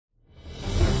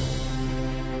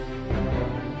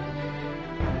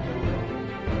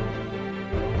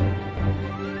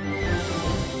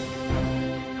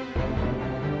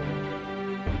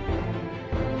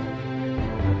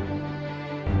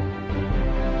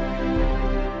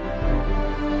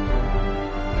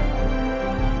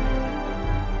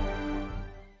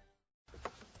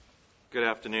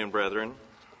afternoon, brethren.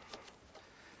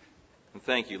 And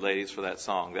thank you, ladies, for that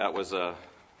song. That was a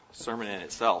sermon in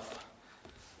itself.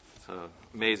 It's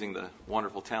amazing the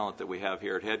wonderful talent that we have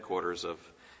here at headquarters of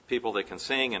people that can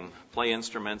sing and play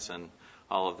instruments and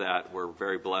all of that. We're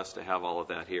very blessed to have all of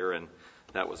that here, and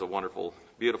that was a wonderful,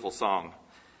 beautiful song.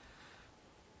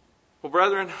 Well,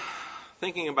 brethren,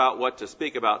 thinking about what to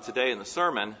speak about today in the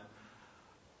sermon,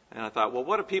 and I thought, well,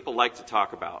 what do people like to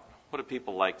talk about? What do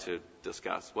people like to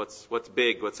discuss? What's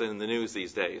big? What's in the news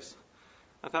these days?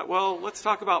 I thought, well, let's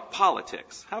talk about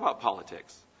politics. How about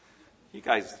politics? You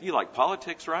guys, you like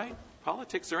politics, right?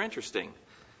 Politics are interesting.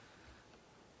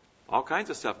 All kinds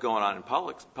of stuff going on in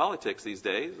politics these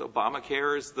days.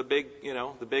 Obamacare is the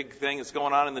big thing that's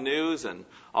going on in the news, and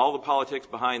all the politics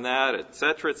behind that, et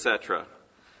cetera, et cetera.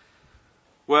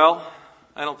 Well,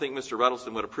 I don't think Mr.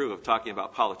 Ruddleston would approve of talking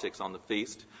about politics on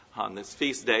this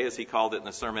feast day, as he called it in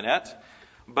the sermonette.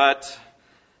 But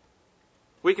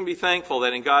we can be thankful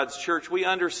that in God's church we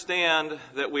understand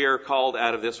that we are called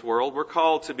out of this world. We're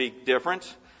called to be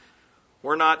different.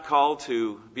 We're not called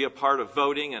to be a part of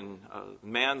voting and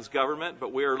man's government,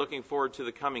 but we are looking forward to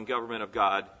the coming government of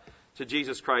God, to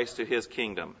Jesus Christ, to His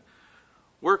kingdom.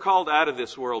 We're called out of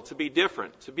this world to be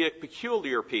different, to be a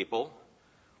peculiar people.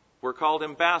 We're called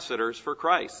ambassadors for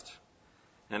Christ.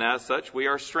 And as such, we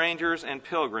are strangers and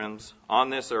pilgrims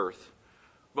on this earth.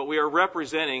 But we are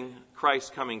representing Christ's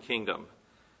coming kingdom.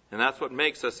 And that's what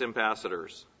makes us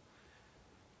ambassadors.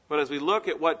 But as we look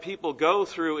at what people go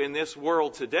through in this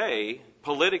world today,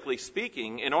 politically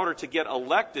speaking, in order to get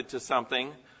elected to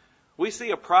something, we see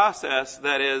a process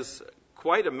that is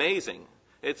quite amazing.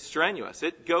 It's strenuous.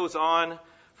 It goes on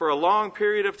for a long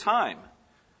period of time.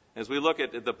 As we look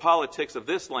at the politics of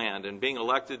this land and being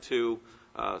elected to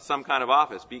some kind of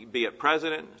office, be it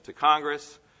president, to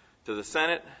Congress, to the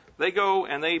Senate, they go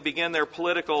and they begin their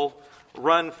political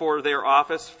run for their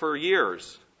office for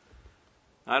years.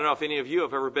 I don't know if any of you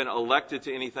have ever been elected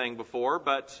to anything before,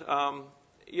 but,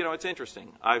 it's interesting.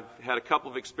 I've had a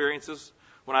couple of experiences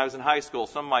when I was in high school.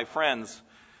 Some of my friends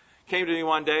came to me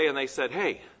one day and they said,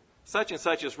 hey, such and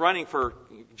such is running for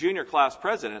junior class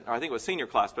president, or I think it was senior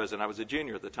class president. I was a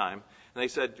junior at the time. And they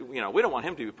said, we don't want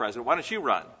him to be president. Why don't you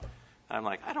run? I'm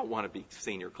like, I don't want to be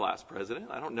senior class president.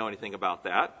 I don't know anything about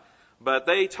that. But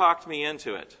they talked me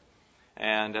into it.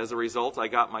 And as a result, I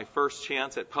got my first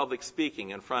chance at public speaking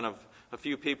in front of a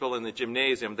few people in the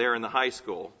gymnasium there in the high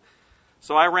school.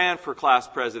 So I ran for class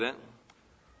president,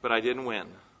 but I didn't win.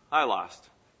 I lost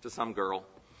to some girl.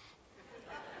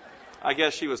 I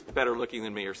guess she was better looking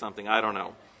than me or something. I don't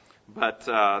know. But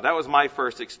that was my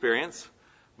first experience.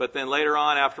 But then later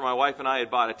on, after my wife and I had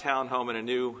bought a townhome in a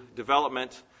new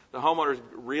development, the homeowners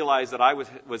realized that I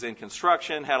was in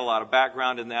construction, had a lot of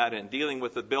background in that, and dealing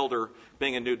with the builder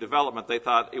being a new development, they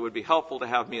thought it would be helpful to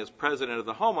have me as president of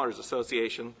the Homeowners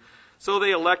Association. So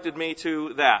they elected me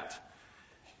to that.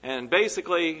 And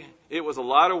basically, it was a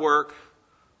lot of work,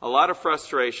 a lot of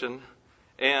frustration,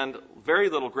 and very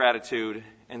little gratitude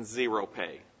and zero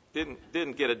pay.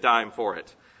 Didn't get a dime for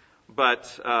it.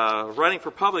 But running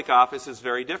for public office is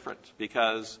very different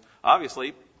because,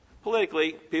 obviously,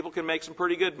 politically, people can make some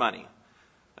pretty good money.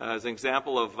 As an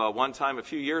example of one time a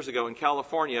few years ago in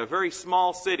California, a very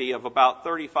small city of about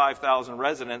 35,000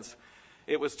 residents,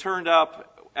 it was turned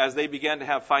up as they began to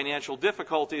have financial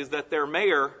difficulties that their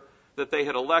mayor that they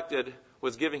had elected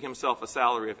was giving himself a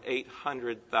salary of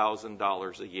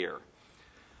 $800,000 a year.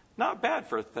 Not bad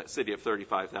for a city of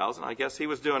 35,000. I guess he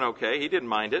was doing okay. He didn't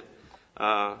mind it.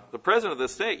 The president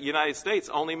of the United States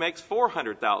only makes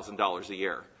 $400,000 a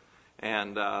year.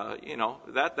 And,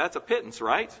 that's a pittance,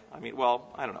 right? I mean, well,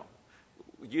 I don't know.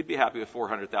 You'd be happy with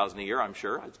 $400,000 a year, I'm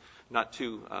sure. It's not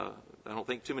I don't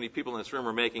think too many people in this room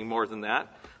are making more than that.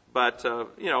 But,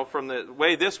 from the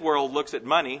way this world looks at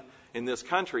money, in this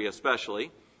country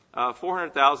especially,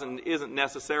 $400,000 isn't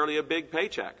necessarily a big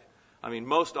paycheck. I mean,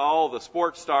 most all the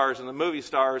sports stars and the movie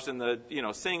stars and the,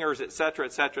 singers, et cetera,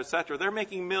 et cetera, et cetera, they're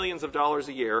making millions of dollars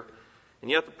a year.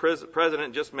 And yet the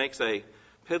president just makes a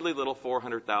piddly little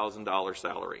 $400,000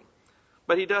 salary.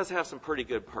 But he does have some pretty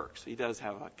good perks. He does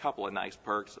have a couple of nice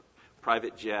perks.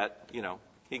 Private jet,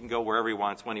 he can go wherever he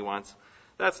wants, when he wants.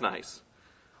 That's nice.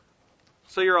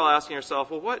 So you're all asking yourself,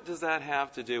 well, what does that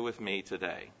have to do with me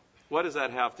today? What does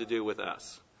that have to do with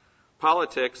us?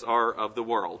 Politics are of the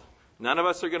world. None of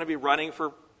us are going to be running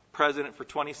for president for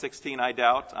 2016, I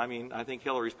doubt. I mean, I think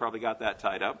Hillary's probably got that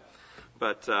tied up.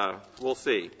 But we'll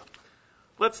see.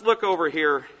 Let's look over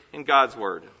here in God's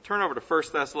Word. Turn over to 1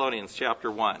 Thessalonians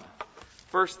chapter 1.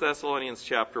 1 Thessalonians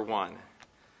chapter 1.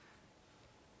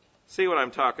 See what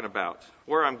I'm talking about,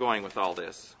 where I'm going with all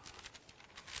this.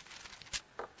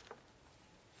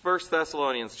 1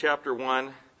 Thessalonians chapter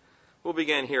 1, we'll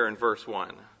begin here in verse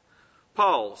 1.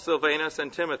 Paul, Silvanus,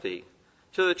 and Timothy,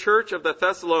 to the church of the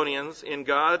Thessalonians in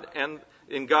God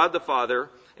the Father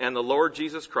and the Lord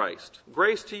Jesus Christ.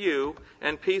 Grace to you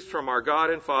and peace from our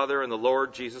God and Father and the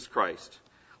Lord Jesus Christ.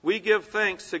 We give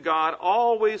thanks to God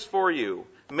always for you,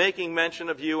 making mention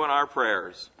of you in our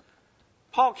prayers.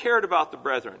 Paul cared about the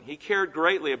brethren. He cared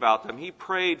greatly about them. He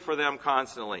prayed for them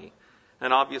constantly.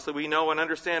 And obviously we know and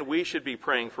understand we should be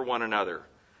praying for one another.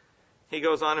 He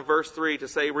goes on in verse 3 to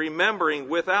say, remembering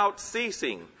without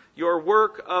ceasing your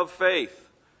work of faith,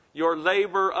 your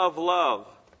labor of love.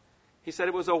 He said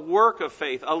it was a work of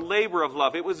faith, a labor of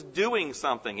love. It was doing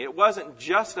something. It wasn't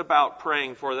just about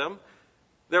praying for them.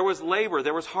 There was labor.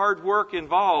 There was hard work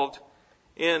involved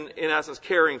in essence,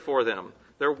 caring for them.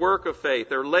 Their work of faith,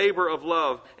 their labor of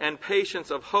love, and patience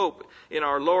of hope in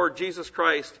our Lord Jesus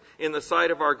Christ in the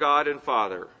sight of our God and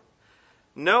Father.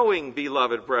 Knowing,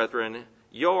 beloved brethren,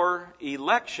 your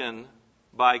election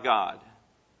by God.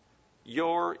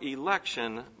 Your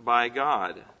election by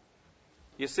God.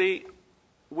 You see,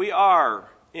 we are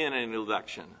in an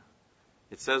election.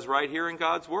 It says right here in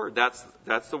God's Word. That's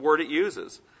the word it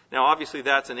uses. Now, obviously,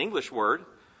 that's an English word.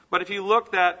 But if you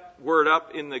look that word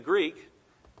up in the Greek,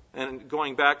 and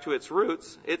going back to its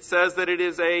roots, it says that it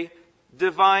is a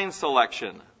divine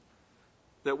selection,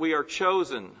 that we are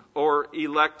chosen or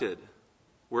elected.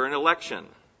 We're an election.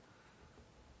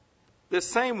 This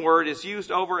same word is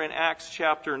used over in Acts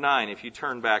chapter 9, if you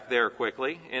turn back there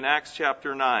quickly, in Acts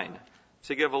chapter 9,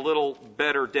 to give a little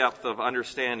better depth of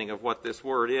understanding of what this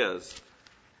word is.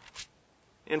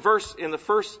 In the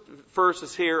first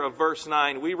verses here of verse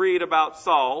 9, we read about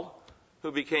Saul,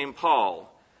 who became Paul,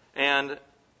 and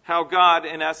how God,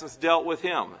 in essence, dealt with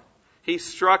him. He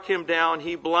struck him down.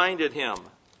 He blinded him.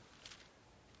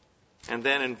 And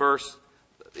then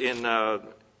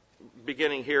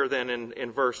beginning here then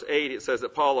in verse 8, it says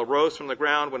that Paul arose from the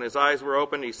ground. When his eyes were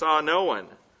opened, he saw no one.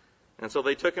 And so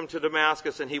they took him to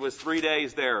Damascus, and he was 3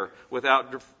 days there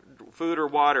without food or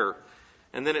water.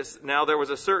 And then now there was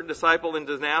a certain disciple in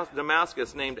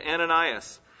Damascus named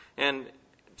Ananias. And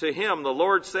to him the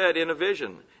Lord said in a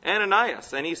vision,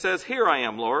 Ananias. And he says, Here I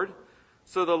am, Lord.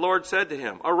 So the Lord said to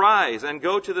him, Arise and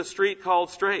go to the street called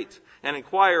Straight, and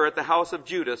inquire at the house of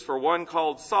Judas for one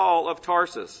called Saul of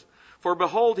Tarsus. For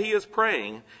behold, he is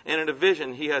praying, and in a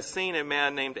vision he has seen a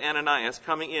man named Ananias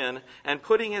coming in and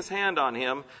putting his hand on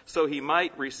him so he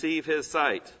might receive his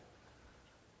sight.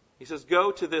 He says,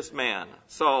 Go to this man,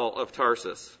 Saul of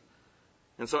Tarsus.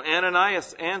 And so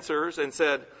Ananias answers and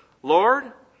said, Lord,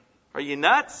 are you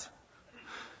nuts?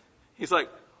 He's like,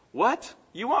 what?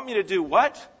 You want me to do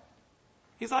what?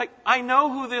 He's like, I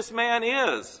know who this man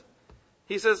is.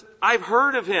 He says, I've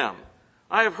heard of him.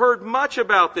 I have heard much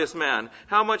about this man,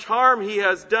 how much harm he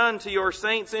has done to your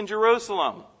saints in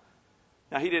Jerusalem.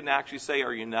 Now, he didn't actually say,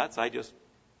 are you nuts? I just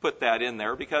put that in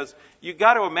there because you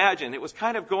got to imagine it was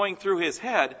kind of going through his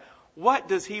head. What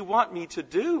does he want me to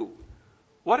do?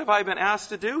 What have I been asked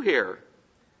to do here?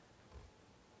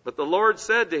 But the Lord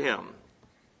said to him,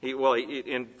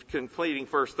 in completing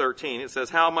verse 13, it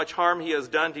says, how much harm he has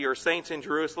done to your saints in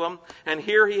Jerusalem. And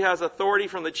here he has authority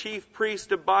from the chief priest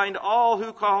to bind all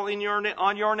who call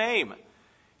on your name.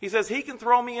 He says, he can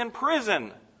throw me in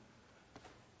prison.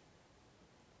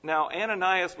 Now,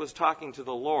 Ananias was talking to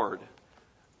the Lord.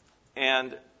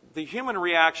 And the human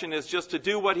reaction is just to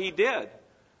do what he did.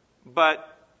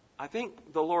 But I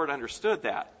think the Lord understood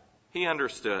that. He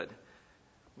understood.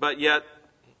 But yet,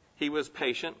 he was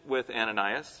patient with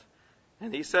Ananias,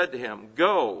 and he said to him,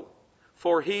 Go,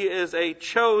 for he is a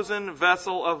chosen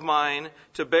vessel of mine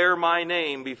to bear my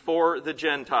name before the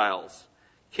Gentiles,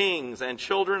 kings and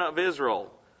children of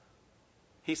Israel.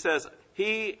 He says,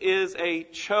 he is a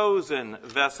chosen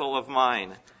vessel of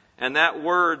mine. And that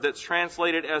word that's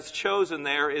translated as chosen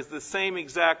there is the same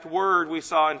exact word we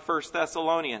saw in 1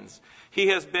 Thessalonians. He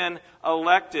has been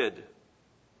elected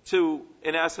to,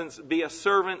 in essence, be a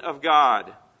servant of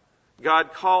God.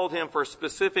 God called him for a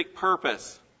specific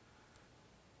purpose.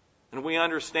 And we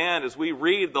understand as we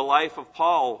read the life of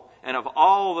Paul and of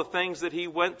all the things that he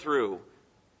went through,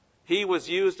 he was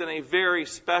used in a very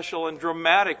special and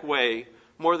dramatic way,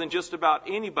 more than just about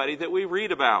anybody that we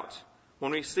read about.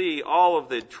 When we see all of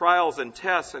the trials and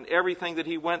tests and everything that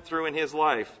he went through in his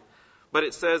life. But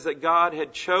it says that God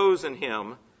had chosen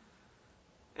him.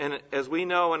 And as we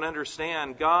know and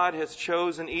understand, God has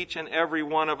chosen each and every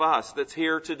one of us that's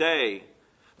here today.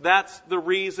 That's the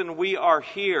reason we are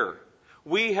here.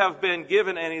 We have been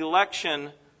given an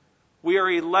election. We are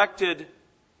elected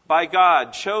by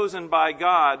God, chosen by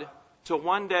God, to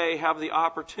one day have the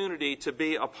opportunity to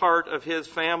be a part of his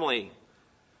family.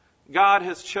 God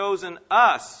has chosen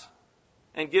us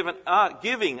and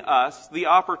giving us the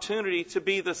opportunity to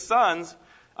be His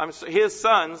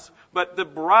sons, but the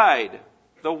bride,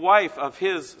 the wife of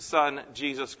His Son,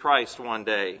 Jesus Christ, one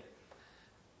day.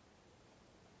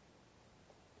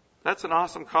 That's an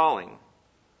awesome calling.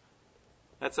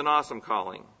 That's an awesome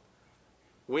calling.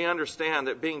 We understand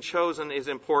that being chosen is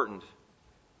important.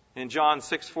 In John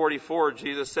 6:44,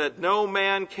 Jesus said, "No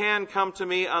man can come to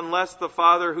me unless the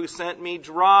Father who sent me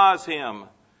draws him."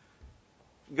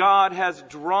 God has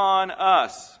drawn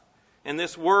us. And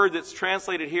this word that's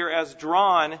translated here as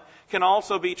drawn can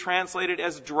also be translated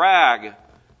as drag.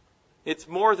 It's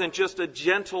more than just a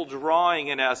gentle drawing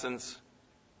in essence.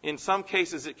 In some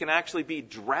cases, it can actually be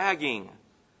dragging.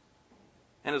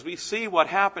 And as we see what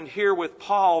happened here with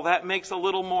Paul, that makes a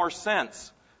little more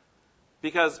sense.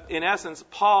 Because in essence,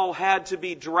 Paul had to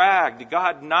be dragged.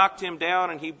 God knocked him down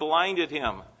and He blinded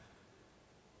him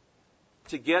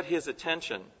to get his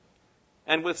attention.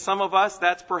 And with some of us,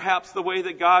 that's perhaps the way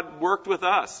that God worked with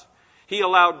us. He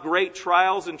allowed great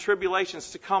trials and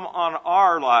tribulations to come on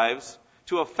our lives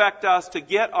to affect us, to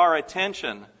get our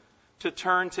attention, to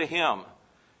turn to Him,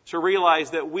 to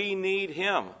realize that we need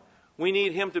Him. We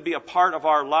need Him to be a part of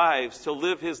our lives, to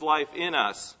live His life in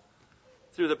us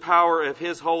through the power of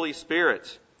His Holy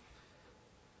Spirit.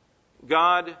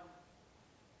 God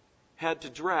had to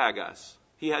drag us.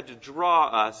 He had to draw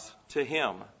us to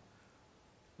Him.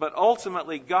 But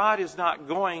ultimately, God is not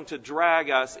going to drag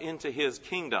us into His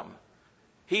kingdom.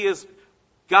 He has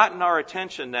gotten our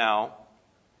attention now.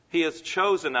 He has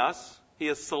chosen us. He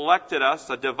has selected us,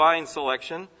 a divine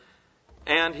selection,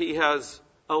 and He has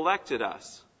elected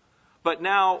us. But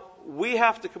now we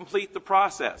have to complete the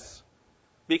process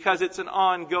because it's an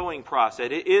ongoing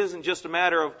process. It isn't just a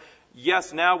matter of,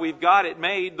 yes, now we've got it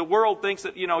made. The world thinks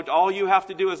that, all you have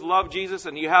to do is love Jesus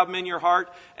and you have Him in your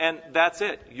heart and that's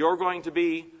it. You're going to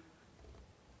be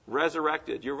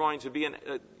resurrected. You're going to be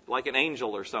like an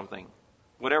angel or something.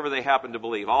 Whatever they happen to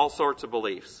believe. All sorts of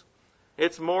beliefs.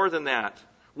 It's more than that.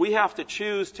 We have to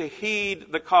choose to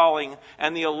heed the calling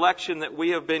and the election that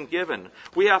we have been given.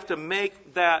 We have to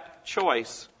make that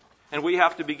choice. And we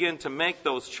have to begin to make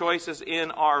those choices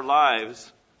in our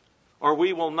lives, or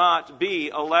we will not be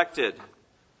elected.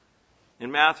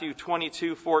 In Matthew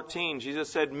 22:14, Jesus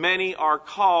said, "Many are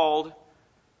called,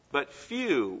 but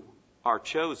few are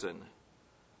chosen."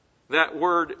 That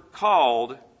word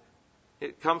called,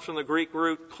 it comes from the Greek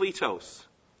root kletos.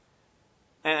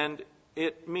 And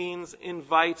it means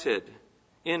invited,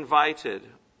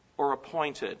 or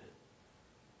appointed.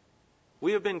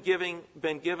 We have been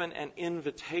given an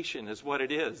invitation, is what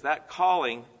it is. That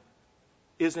calling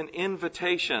is an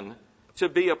invitation to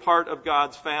be a part of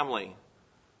God's family.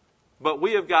 But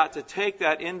we have got to take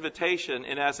that invitation,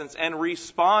 in essence, and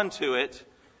respond to it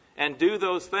and do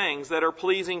those things that are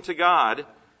pleasing to God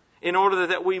in order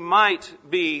that we might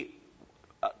be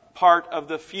part of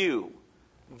the few,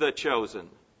 the chosen.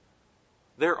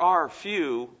 There are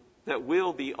few that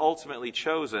will be ultimately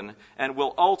chosen and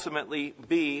will ultimately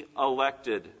be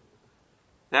elected.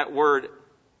 That word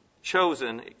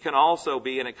chosen can also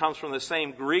be, and it comes from the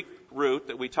same Greek root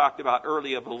that we talked about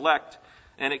earlier of elect,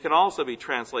 and it can also be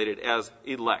translated as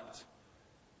elect.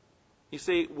 You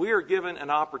see, we are given an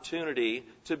opportunity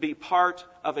to be part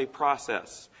of a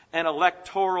process, an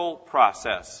electoral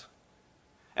process.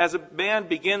 As a man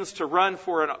begins to run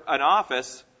for an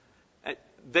office,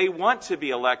 they want to be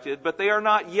elected, but they are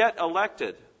not yet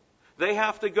elected. They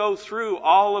have to go through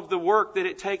all of the work that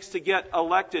it takes to get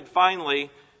elected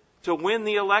finally to win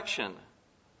the election.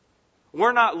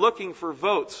 We're not looking for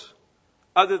votes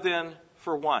other than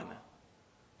for one.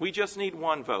 We just need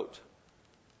one vote.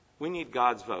 We need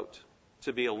God's vote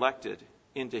to be elected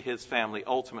into His family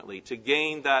ultimately, to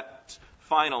gain that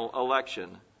final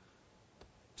election,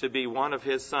 to be one of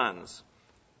His sons.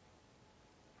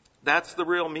 That's the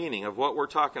real meaning of what we're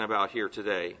talking about here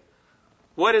today.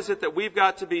 What is it that we've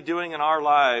got to be doing in our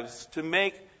lives to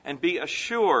make and be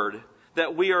assured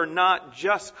that we are not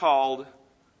just called,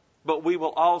 but we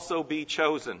will also be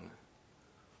chosen?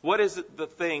 What is it, the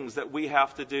things that we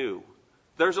have to do?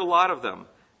 There's a lot of them.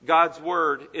 God's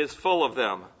Word is full of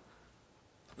them.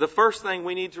 The first thing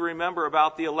we need to remember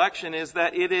about the election is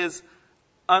that it is,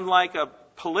 unlike a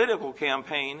political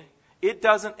campaign, it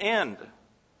doesn't end.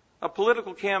 A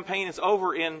political campaign is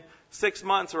over in 6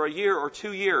 months or a year or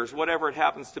 2 years, whatever it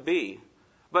happens to be.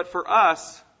 But for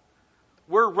us,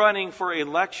 we're running for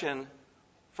election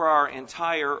for our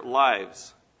entire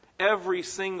lives. Every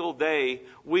single day,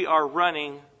 we are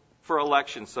running for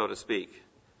election, so to speak.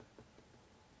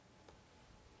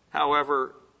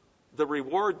 However, the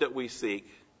reward that we seek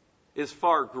is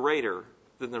far greater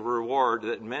than the reward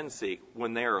that men seek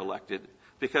when they are elected,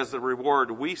 because the reward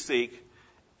we seek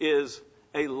is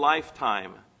a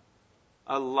lifetime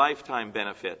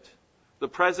benefit. The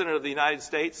President of the United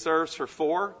States serves for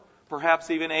 4,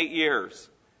 perhaps even 8 years,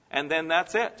 and then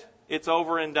that's it. It's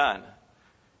over and done.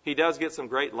 He does get some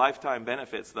great lifetime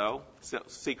benefits, though,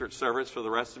 Secret Service for the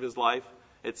rest of his life,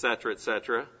 etc.,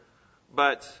 etc.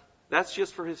 But that's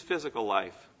just for his physical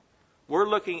life. We're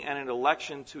looking at an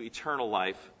election to eternal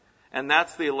life, and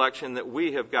that's the election that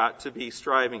we have got to be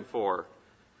striving for.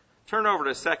 Turn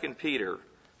over to 2 Peter.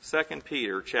 2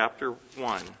 Peter chapter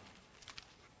 1.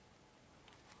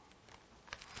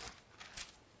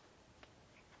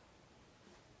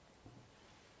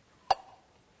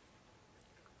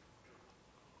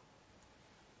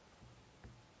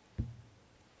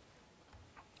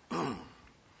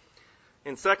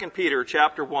 In 2 Peter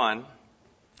chapter 1,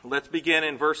 let's begin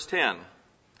in verse 10.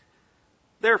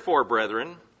 Therefore,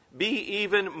 brethren, be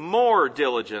even more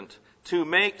diligent to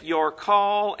make your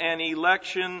call and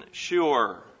election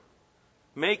sure.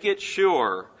 Make it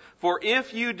sure. For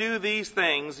if you do these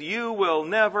things, you will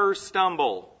never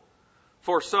stumble.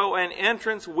 For so an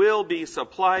entrance will be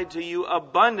supplied to you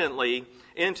abundantly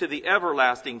into the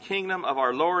everlasting kingdom of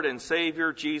our Lord and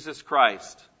Savior Jesus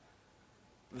Christ.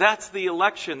 That's the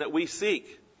election that we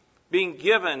seek, being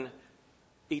given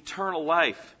eternal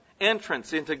life,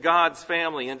 entrance into God's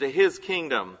family, into His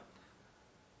kingdom.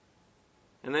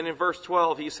 And then in verse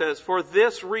 12 he says, for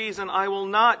this reason I will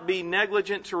not be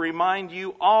negligent to remind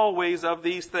you always of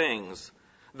these things,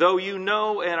 though you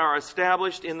know and are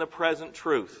established in the present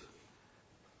truth.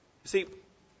 See,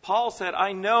 Paul said,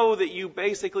 I know that you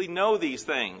basically know these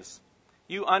things.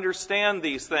 You understand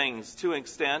these things to an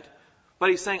extent. But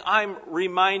he's saying, I'm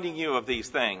reminding you of these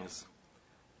things.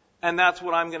 And that's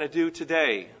what I'm going to do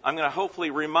today. I'm going to hopefully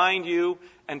remind you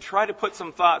and try to put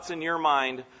some thoughts in your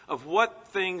mind of what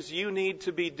things you need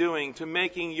to be doing to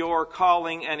making your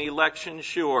calling and election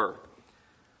sure.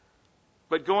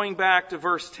 But going back to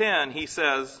verse 10, he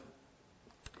says,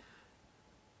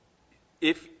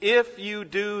 if you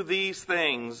do these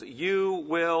things, you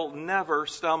will never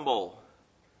stumble.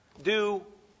 Do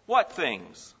what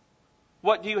things?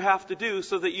 What do you have to do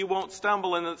so that you won't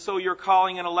stumble and so your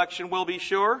calling and election will be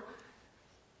sure?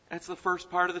 That's the first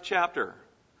part of the chapter.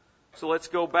 So let's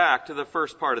go back to the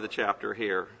first part of the chapter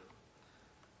here.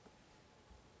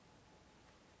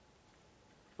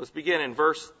 Let's begin in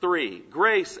verse 3.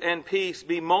 Grace and peace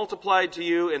be multiplied to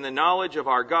you in the knowledge of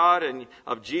our God and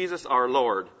of Jesus our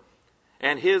Lord.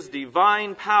 And His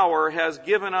divine power has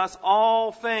given us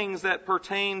all things that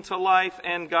pertain to life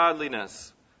and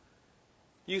godliness.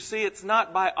 You see, it's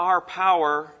not by our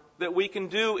power that we can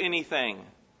do anything.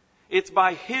 It's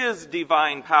by His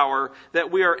divine power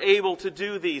that we are able to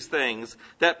do these things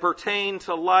that pertain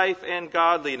to life and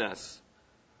godliness.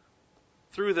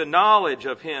 Through the knowledge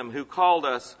of Him who called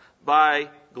us by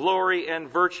glory and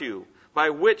virtue,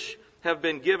 by which have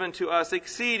been given to us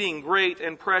exceeding great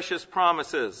and precious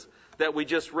promises that we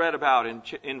just read about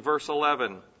in verse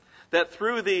 11. That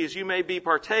through these you may be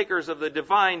partakers of the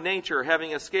divine nature,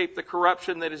 having escaped the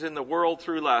corruption that is in the world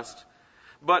through lust.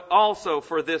 But also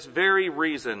for this very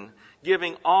reason,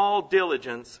 giving all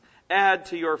diligence, add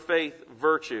to your faith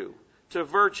virtue, to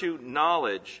virtue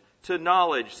knowledge, to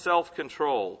knowledge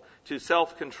self-control, to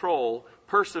self-control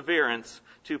perseverance,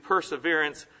 to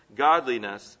perseverance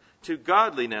godliness, to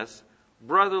godliness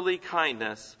brotherly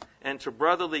kindness, and to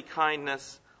brotherly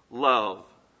kindness love.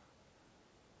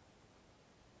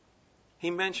 He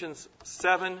mentions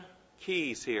 7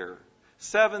 keys here.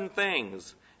 7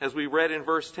 things, as we read in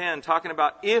verse 10, talking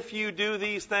about if you do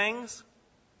these things,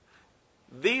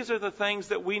 these are the things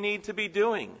that we need to be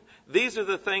doing. These are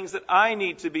the things that I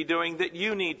need to be doing, that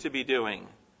you need to be doing,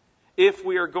 if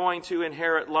we are going to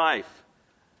inherit life.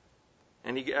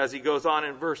 And as he goes on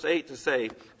in verse 8 to say,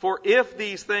 for if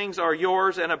these things are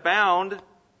yours and abound,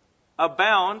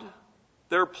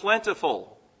 they're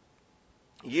plentiful.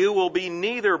 You will be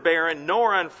neither barren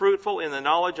nor unfruitful in the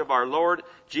knowledge of our Lord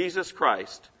Jesus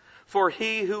Christ. For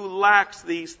he who lacks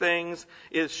these things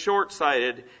is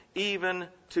short-sighted, even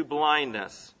to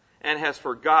blindness, and has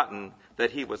forgotten that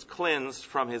he was cleansed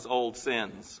from his old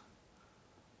sins.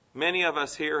 Many of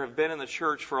us here have been in the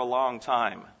church for a long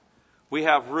time. We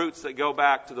have roots that go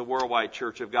back to the Worldwide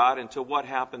Church of God and to what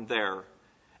happened there.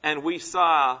 And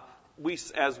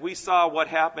as we saw what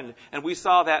happened, and we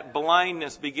saw that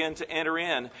blindness begin to enter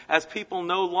in, as people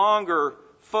no longer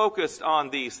focused on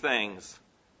these things.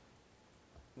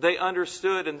 They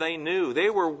understood and they knew. They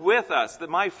were with us. That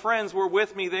my friends were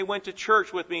with me. They went to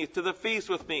church with me, to the feast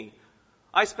with me.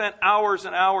 I spent hours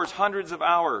and hours, hundreds of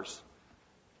hours.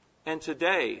 And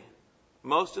today,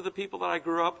 Most of the people that I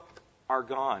grew up are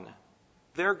gone.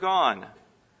 They're gone.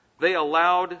 They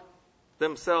allowed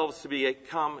themselves to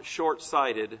become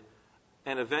short-sighted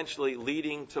and eventually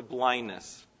leading to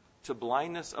blindness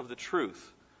of the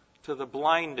truth, to the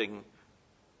blinding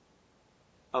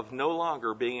of no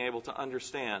longer being able to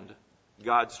understand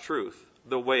God's truth,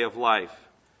 the way of life.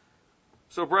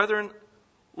 So, brethren,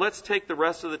 let's take the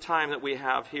rest of the time that we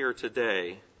have here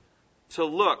today to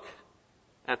look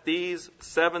at these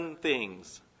 7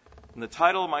 things. And the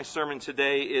title of my sermon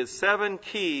today is 7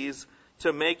 Keys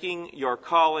to Making Your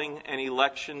Calling and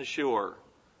Election Sure.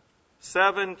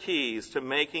 7 keys to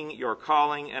making your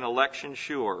calling and election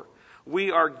sure.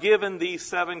 We are given these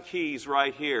 7 keys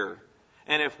right here.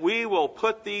 And if we will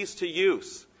put these to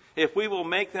use, if we will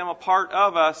make them a part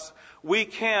of us, we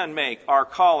can make our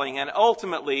calling and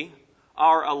ultimately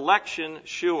our election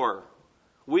sure.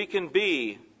 We can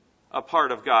be a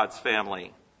part of God's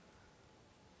family.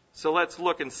 So let's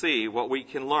look and see what we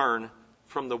can learn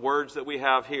from the words that we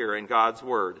have here in God's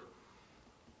Word.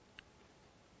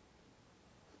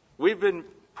 We've been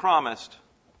promised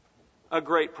a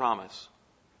great promise.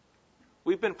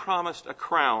 We've been promised a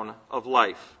crown of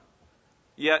life.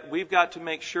 Yet we've got to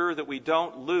make sure that we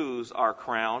don't lose our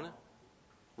crown.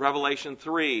 Revelation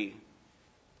 3,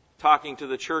 talking to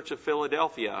the church of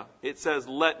Philadelphia, it says,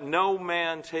 "Let no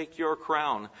man take your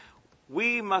crown."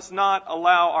 We must not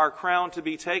allow our crown to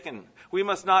be taken. We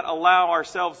must not allow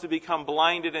ourselves to become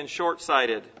blinded and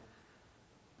short-sighted.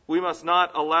 We must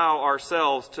not allow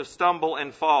ourselves to stumble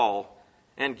and fall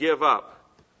and give up.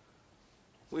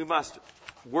 We must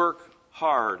work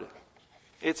hard.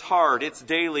 It's hard, it's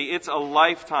daily, it's a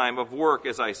lifetime of work,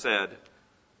 as I said.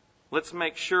 Let's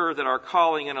make sure that our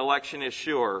calling and election is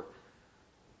sure.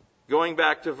 Going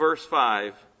back to verse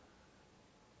 5,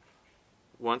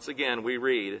 once again we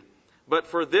read, "But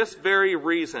for this very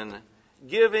reason,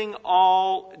 giving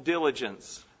all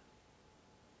diligence."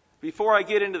 Before I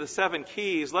get into the 7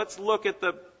 keys, let's look at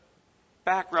the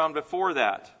background before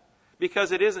that.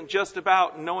 Because it isn't just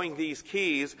about knowing these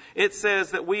keys. It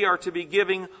says that we are to be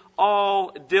giving all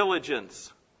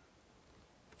diligence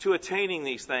to attaining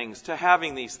these things, to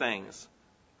having these things.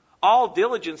 All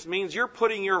diligence means you're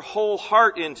putting your whole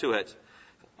heart into it.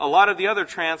 A lot of the other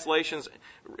translations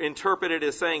interpret it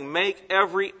as saying, make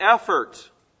every effort.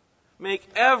 Make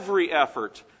every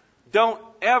effort. Don't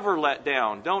ever let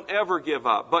down. Don't ever give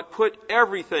up. But put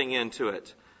everything into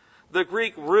it. The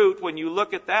Greek root, when you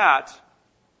look at that,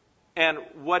 and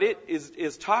what it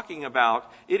is talking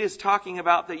about, it is talking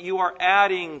about that you are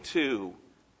adding to.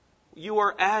 You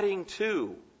are adding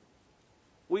to.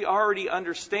 We already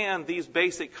understand these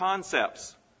basic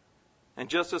concepts. And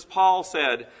just as Paul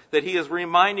said that he is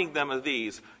reminding them of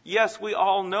these, yes, we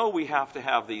all know we have to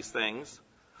have these things,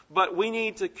 but we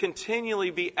need to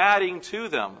continually be adding to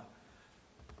them,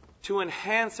 to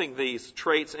enhancing these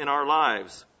traits in our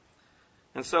lives.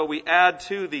 And so we add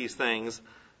to these things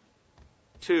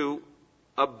to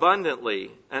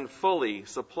abundantly and fully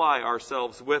supply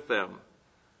ourselves with them.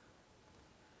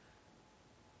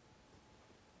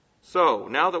 So,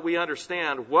 now that we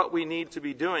understand what we need to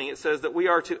be doing, it says that we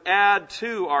are to add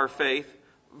to our faith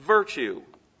virtue.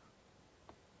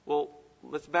 Well,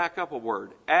 let's back up a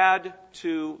word. Add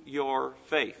to your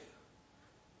faith.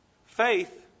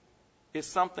 Faith is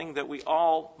something that we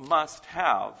all must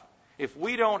have. If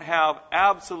we don't have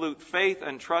absolute faith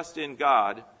and trust in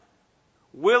God,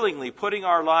 willingly putting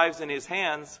our lives in His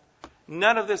hands,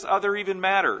 none of this other even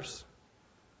matters.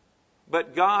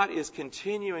 But God is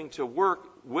continuing to work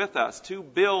with us to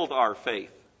build our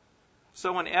faith.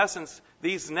 So in essence,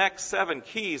 these next 7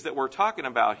 keys that we're talking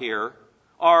about here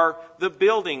are the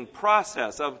building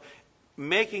process of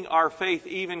making our faith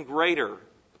even greater,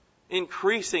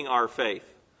 increasing our faith,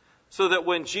 so that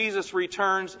when Jesus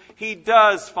returns, He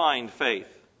does find faith.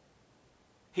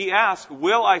 He asks,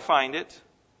 will I find it?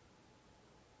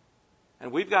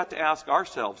 And we've got to ask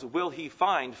ourselves, will He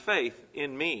find faith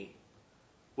in me?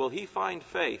 Will He find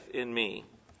faith in me?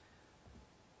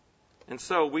 And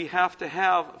so we have to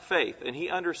have faith. And He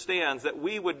understands that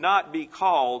we would not be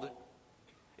called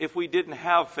if we didn't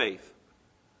have faith.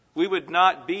 We would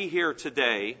not be here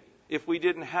today if we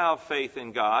didn't have faith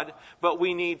in God. But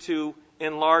we need to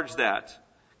enlarge that.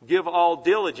 Give all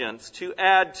diligence to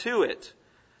add to it.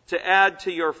 To add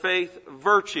to your faith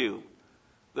virtue.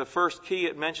 The first key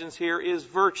it mentions here is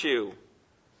virtue.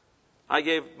 I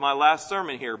gave my last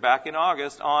sermon here back in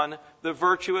August on the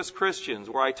virtuous Christians,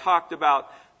 where I talked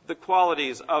about the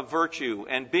qualities of virtue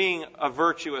and being a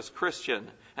virtuous Christian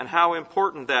and how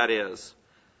important that is.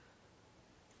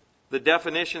 The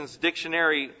definitions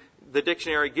the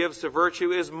dictionary gives to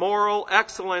virtue is moral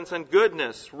excellence and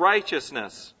goodness,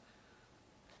 righteousness.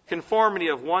 conformity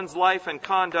of one's life and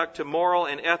conduct to moral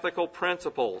and ethical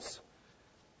principles.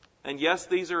 And yes,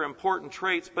 these are important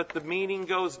traits, but the meaning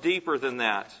goes deeper than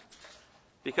that.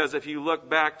 Because if you look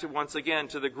back to, once again,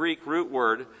 to the Greek root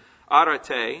word,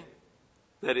 arete,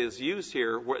 that is used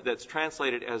here, that's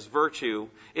translated as virtue,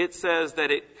 it says that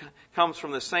it comes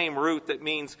from the same root that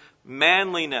means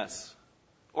manliness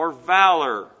or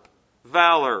valor,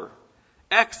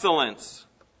 excellence.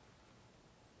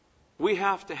 We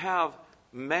have to have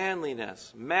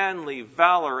manliness, manly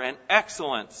valor, and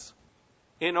excellence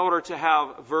in order to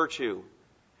have virtue.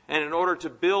 And in order to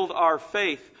build our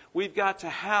faith, we've got to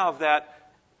have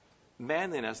that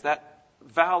manliness, that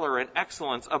valor and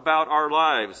excellence about our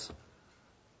lives.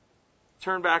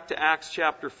 Turn back to Acts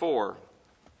chapter 4,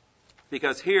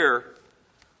 because here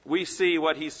we see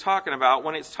what he's talking about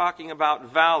when it's talking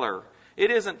about valor.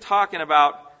 It isn't talking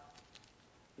about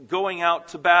going out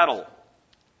to battle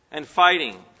and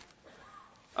fighting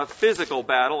a physical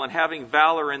battle and having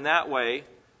valor in that way.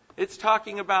 It's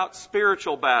talking about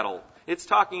spiritual battle. It's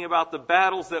talking about the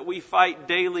battles that we fight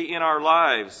daily in our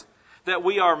lives, that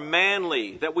we are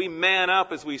manly, that we man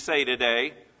up, as we say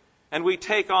today, and we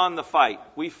take on the fight.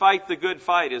 We fight the good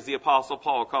fight, as the Apostle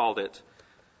Paul called it.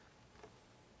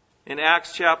 In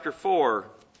Acts chapter 4,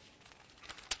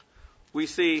 we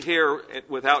see here,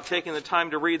 without taking the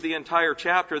time to read the entire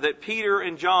chapter, that Peter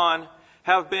and John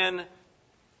have been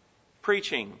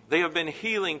preaching. They have been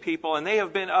healing people, and they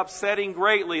have been upsetting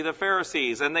greatly the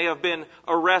Pharisees, and they have been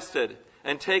arrested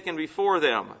and taken before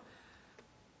them.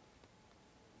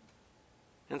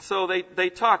 And so they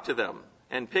talk to them.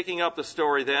 And picking up the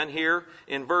story then here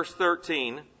in verse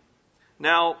 13,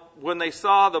 now when they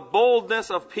saw the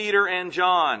boldness of Peter and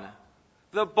John,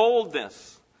 the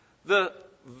boldness, the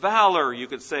valor, you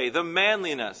could say, the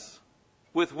manliness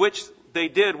with which they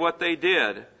did what they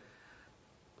did,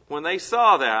 when they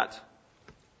saw that,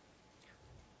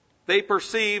 they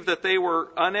perceived that they were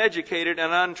uneducated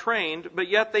and untrained, but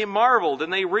yet they marveled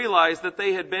and they realized that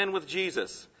they had been with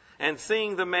Jesus. And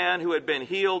seeing the man who had been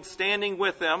healed standing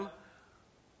with them,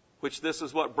 which this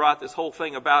is what brought this whole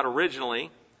thing about originally,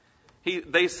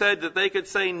 they said that they could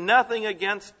say nothing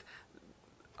against,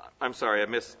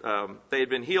 they had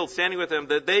been healed standing with him,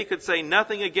 that they could say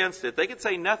nothing against it. They could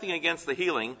say nothing against the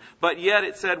healing, but yet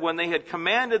it said when they had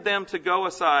commanded them to go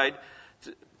aside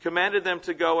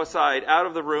out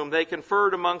of the room, they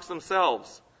conferred amongst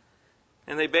themselves.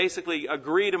 And they basically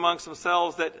agreed amongst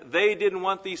themselves that they didn't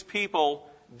want these people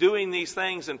doing these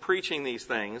things and preaching these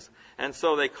things. And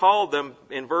so they called them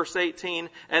in verse 18,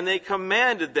 and they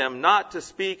commanded them not to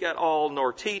speak at all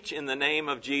nor teach in the name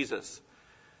of Jesus.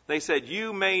 They said,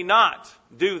 you may not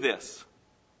do this.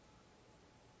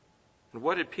 And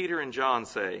what did Peter and John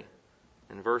say?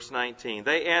 In verse 19,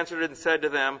 they answered and said to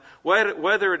them,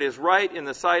 whether it is right in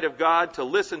the sight of God to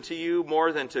listen to you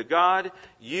more than to God,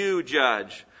 you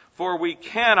judge. For we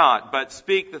cannot but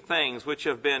speak the things which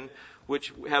have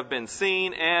been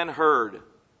seen and heard.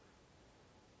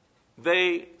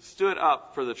 They stood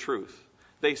up for the truth.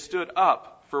 They stood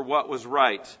up for what was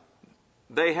right.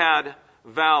 They had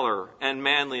valor and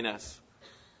manliness.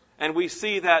 And we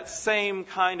see that same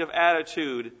kind of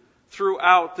attitude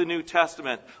throughout the New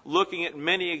Testament, looking at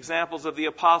many examples of the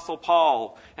Apostle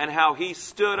Paul and how he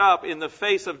stood up in the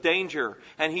face of danger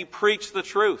and he preached the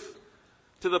truth,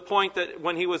 to the point that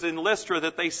when he was in Lystra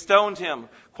that they stoned him,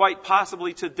 quite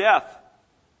possibly to death.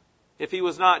 If he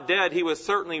was not dead, he was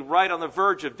certainly right on the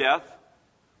verge of death.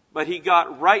 But he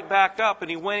got right back up and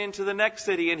he went into the next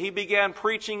city and he began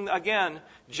preaching again,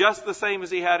 just the same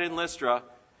as he had in Lystra.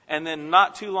 And then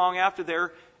not too long after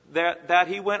that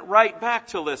he went right back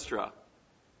to Lystra.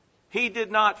 He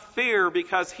did not fear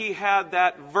because he had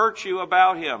that virtue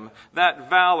about him, that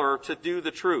valor to do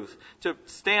the truth, to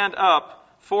stand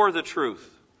up for the truth.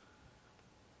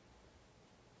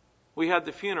 We had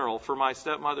the funeral for my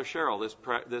stepmother Cheryl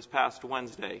this past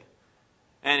Wednesday.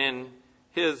 And in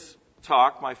his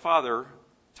talk, my father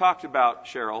talked about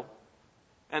Cheryl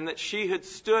and that she had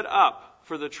stood up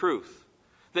for the truth,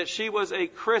 that she was a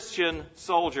Christian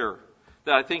soldier,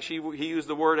 that I think he used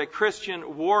the word a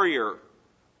Christian warrior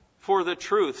for the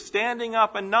truth, standing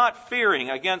up and not fearing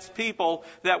against people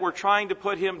that were trying to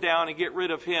put him down and get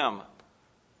rid of him.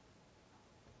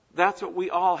 That's what we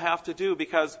all have to do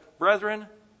because, brethren,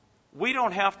 we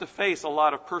don't have to face a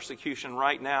lot of persecution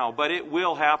right now, but it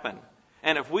will happen.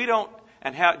 And if we don't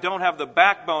have the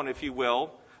backbone, if you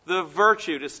will, the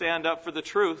virtue to stand up for the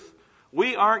truth,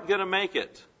 we aren't going to make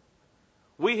it.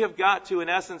 We have got to, in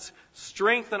essence,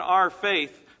 strengthen our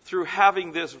faith through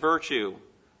having this virtue,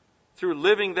 through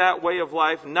living that way of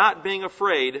life, not being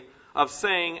afraid of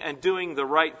saying and doing the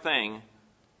right thing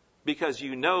because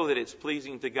you know that it's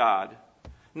pleasing to God.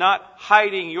 Not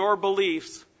hiding your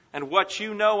beliefs and what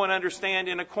you know and understand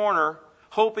in a corner,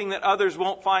 hoping that others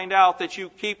won't find out that you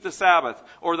keep the Sabbath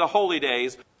or the holy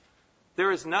days.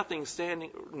 There is nothing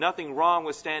wrong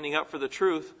with standing up for the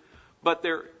truth, but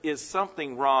there is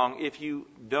something wrong if you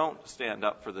don't stand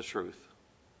up for the truth.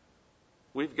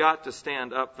 We've got to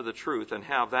stand up for the truth and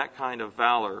have that kind of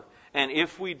valor. And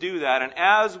if we do that, and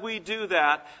as we do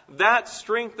that, that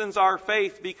strengthens our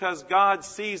faith because God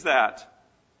sees that.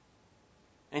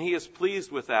 And He is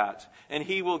pleased with that. And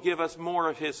He will give us more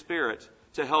of His Spirit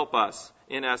to help us,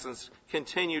 in essence,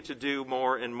 continue to do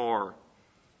more and more.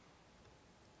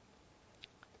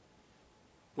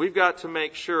 We've got to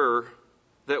make sure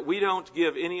that we don't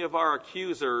give any of our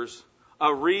accusers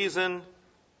a reason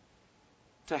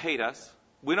to hate us.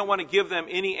 We don't want to give them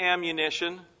any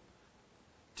ammunition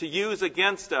to use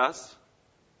against us.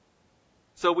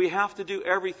 So we have to do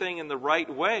everything in the right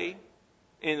way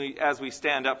as we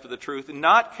stand up for the truth,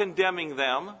 not condemning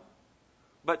them,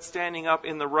 but standing up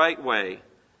in the right way.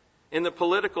 In the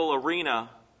political arena,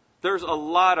 there's a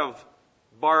lot of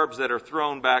barbs that are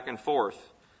thrown back and forth.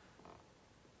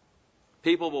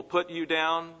 People will put you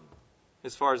down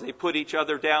as far as they put each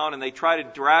other down, and they try to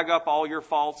drag up all your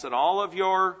faults and all of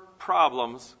your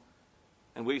problems.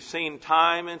 And we've seen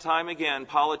time and time again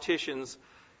politicians'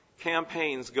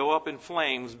 campaigns go up in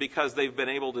flames because they've been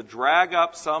able to drag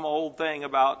up some old thing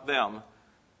about them,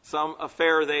 some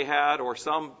affair they had or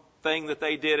some thing that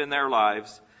they did in their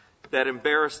lives that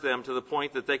embarrassed them to the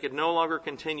point that they could no longer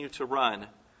continue to run.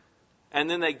 And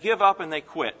then they give up and they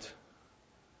quit.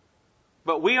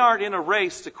 But we aren't in a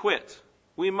race to quit.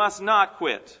 We must not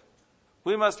quit.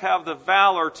 We must have the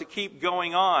valor to keep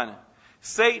going on.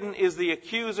 Satan is the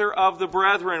accuser of the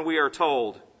brethren, we are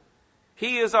told.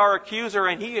 He is our accuser,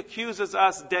 and he accuses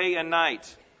us day and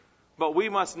night. But we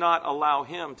must not allow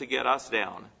him to get us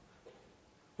down.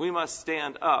 We must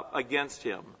stand up against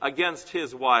him, against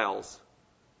his wiles.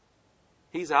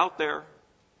 He's out there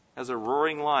as a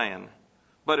roaring lion.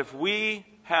 But if we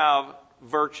have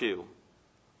virtue,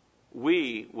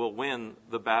 we will win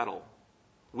the battle.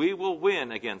 We will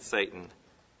win against Satan.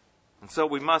 And so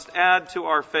we must add to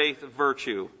our faith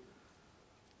virtue.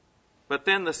 But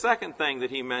then the second thing that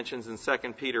he mentions in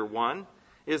 2 Peter 1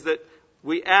 is that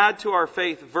we add to our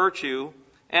faith virtue,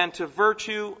 and to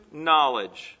virtue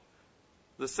knowledge.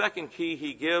 The second key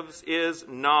he gives is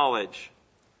knowledge.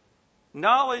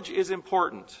 Knowledge is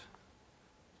important.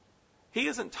 He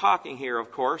isn't talking here,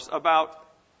 of course, about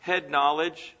head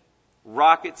knowledge,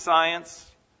 rocket science,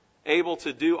 able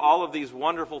to do all of these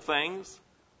wonderful things.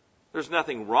 There's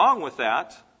nothing wrong with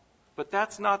that, but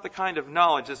that's not the kind of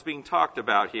knowledge that's being talked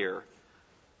about here.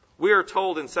 We are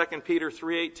told in 2 Peter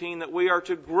 3:18 that we are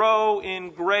to grow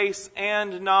in grace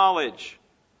and knowledge.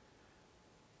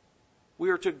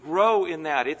 We are to grow in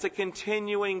that. It's a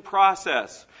continuing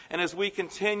process. And as we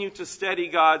continue to study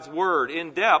God's Word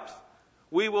in depth,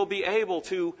 we will be able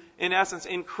to, in essence,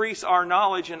 increase our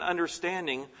knowledge and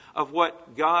understanding of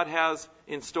what God has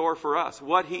in store for us,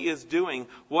 what He is doing,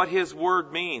 what His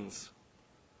Word means,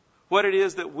 what it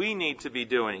is that we need to be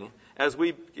doing as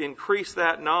we increase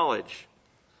that knowledge.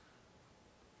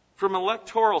 From an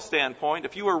electoral standpoint,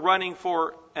 if you were running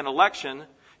for an election,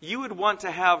 you would want to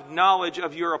have knowledge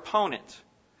of your opponent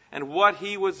and what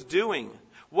he was doing.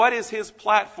 What is his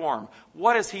platform?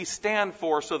 What does he stand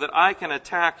for so that I can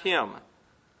attack him?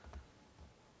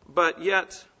 But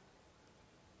yet,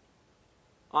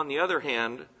 on the other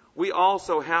hand, we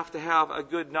also have to have a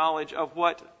good knowledge of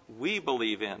what we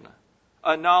believe in,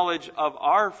 a knowledge of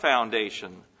our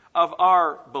foundation, of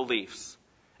our beliefs.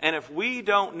 And if we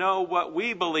don't know what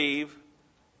we believe,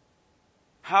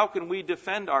 how can we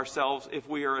defend ourselves if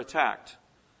we are attacked?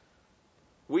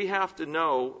 We have to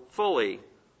know fully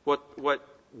what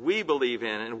we believe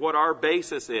in and what our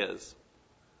basis is.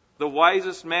 The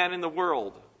wisest man in the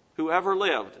world who ever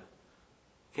lived,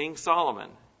 King Solomon,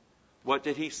 what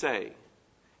did he say?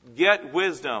 Get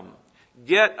wisdom,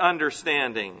 get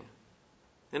understanding.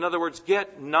 In other words,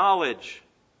 get knowledge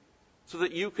so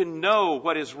that you can know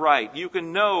what is right, you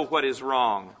can know what is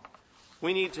wrong.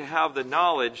 We need to have the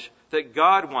knowledge that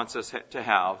God wants us to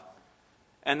have.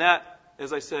 And that,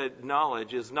 as I said,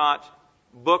 knowledge is not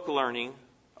book learning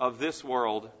of this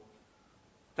world.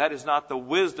 That is not the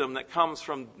wisdom that comes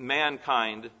from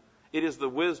mankind. It is the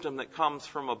wisdom that comes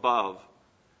from above,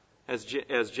 as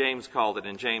James called it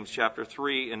in James chapter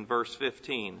 3 and verse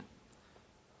 15.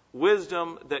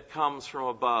 Wisdom that comes from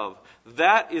above.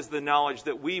 That is the knowledge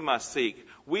that we must seek.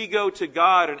 We go to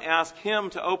God and ask Him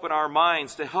to open our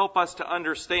minds, to help us to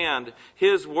understand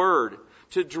His Word,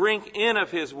 to drink in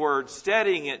of His Word,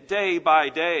 studying it day by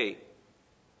day.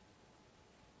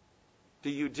 Do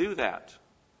you do that?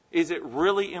 Is it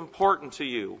really important to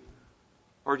you?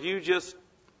 Or do you just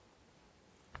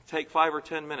take 5 or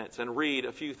 10 minutes and read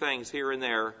a few things here and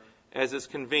there as is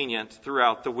convenient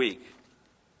throughout the week?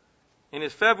 In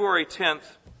his February 10th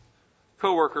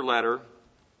coworker letter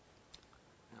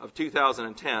of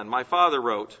 2010, my father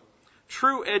wrote,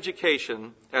 "True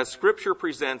education, as Scripture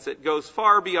presents it, goes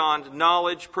far beyond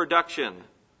knowledge production.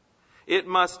 It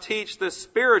must teach the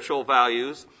spiritual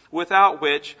values without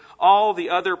which all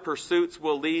the other pursuits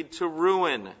will lead to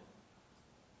ruin."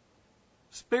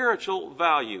 Spiritual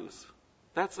values.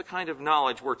 That's the kind of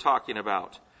knowledge we're talking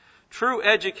about. True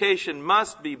education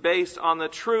must be based on the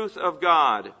truth of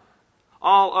God.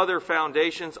 All other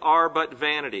foundations are but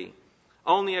vanity.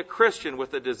 Only a Christian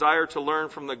with a desire to learn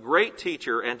from the great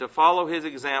teacher and to follow his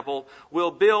example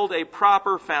will build a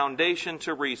proper foundation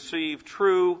to receive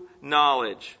true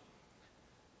knowledge.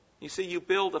 You see, you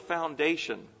build a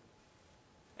foundation,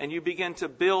 and you begin to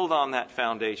build on that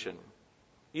foundation.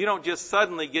 You don't just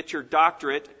suddenly get your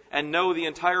doctorate and know the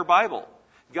entire Bible.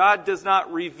 God does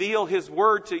not reveal His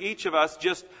Word to each of us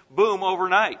just boom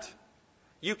overnight.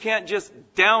 You can't just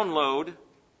download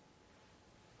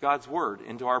God's Word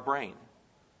into our brain.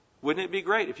 Wouldn't it be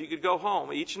great if you could go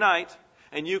home each night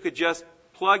and you could just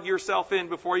plug yourself in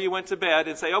before you went to bed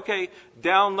and say, okay,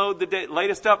 download the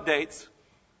latest updates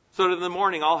so that in the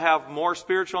morning I'll have more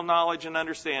spiritual knowledge and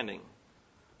understanding.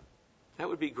 That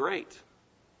would be great.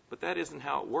 But that isn't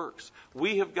how it works.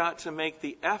 We have got to make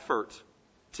the effort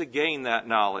to gain that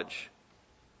knowledge.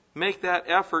 Make that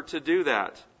effort to do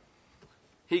that.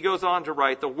 He goes on to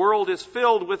write, "The world is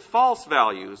filled with false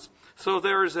values, so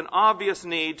there is an obvious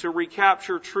need to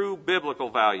recapture true biblical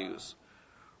values.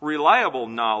 Reliable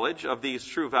knowledge of these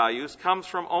true values comes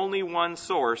from only one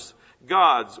source,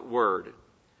 God's Word.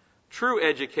 True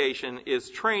education is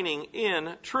training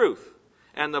in truth,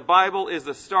 and the Bible is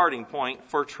the starting point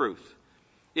for truth.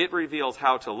 It reveals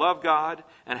how to love God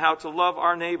and how to love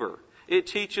our neighbor. It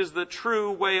teaches the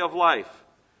true way of life.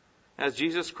 As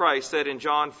Jesus Christ said in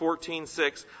John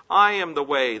 14:6, I am the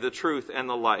way, the truth, and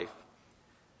the life.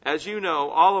 As you know,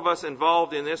 all of us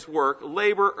involved in this work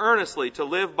labor earnestly to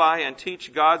live by and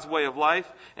teach God's way of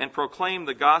life and proclaim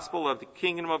the gospel of the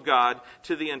kingdom of God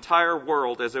to the entire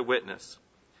world as a witness.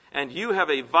 And you have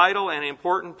a vital and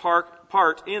important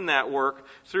part in that work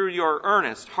through your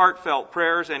earnest, heartfelt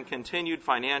prayers and continued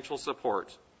financial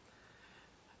support.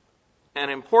 An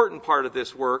important part of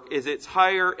this work is its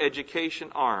higher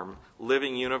education arm,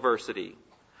 Living University.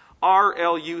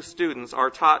 RLU students are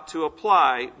taught to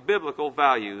apply biblical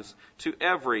values to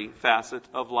every facet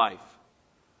of life."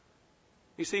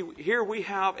 You see, here we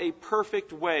have a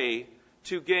perfect way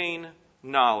to gain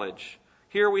knowledge.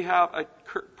 Here we have a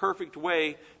perfect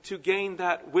way to gain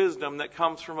that wisdom that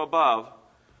comes from above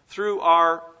through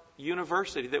our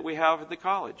university that we have at the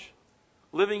college.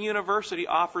 Living University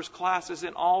offers classes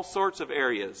in all sorts of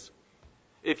areas.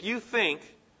 If you think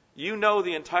you know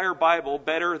the entire Bible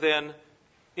better than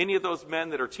any of those men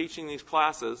that are teaching these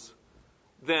classes,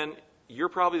 then you're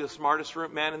probably the smartest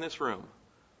man in this room.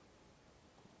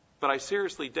 But I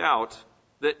seriously doubt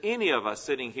that any of us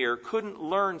sitting here couldn't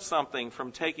learn something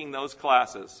from taking those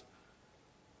classes.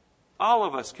 All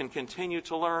of us can continue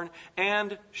to learn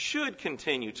and should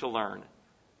continue to learn.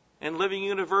 And Living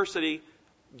University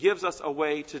gives us a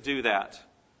way to do that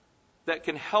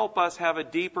can help us have a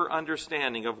deeper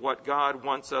understanding of what God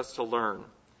wants us to learn.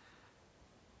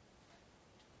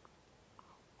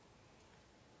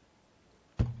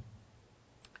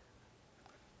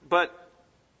 But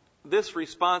this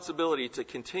responsibility to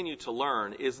continue to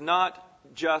learn is not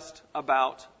just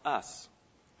about us.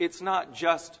 It's not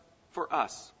just for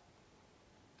us.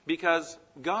 Because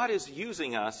God is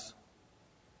using us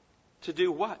to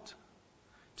do what?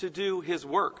 To do His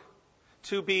work.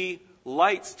 To be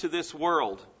lights to this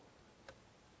world.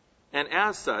 And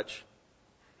as such,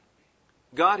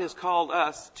 God has called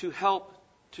us to help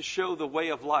to show the way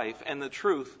of life and the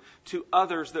truth to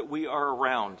others that we are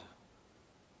around.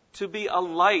 To be a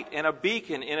light and a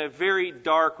beacon in a very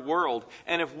dark world.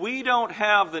 And if we don't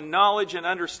have the knowledge and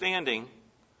understanding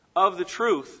of the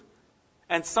truth,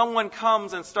 and someone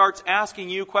comes and starts asking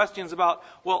you questions about,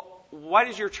 well, why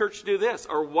does your church do this?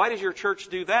 Or why does your church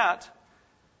do that?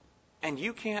 And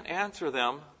you can't answer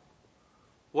them,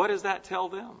 what does that tell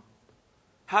them?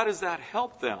 How does that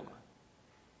help them?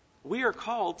 We are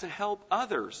called to help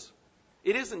others.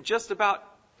 It isn't just about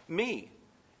me.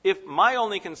 If my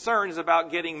only concern is about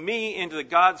getting me into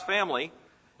God's family,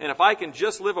 and if I can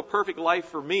just live a perfect life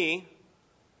for me,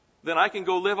 then I can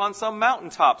go live on some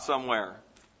mountaintop somewhere.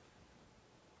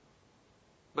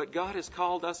 But God has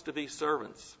called us to be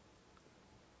servants.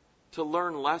 to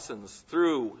learn lessons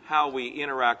through how we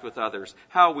interact with others,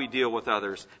 how we deal with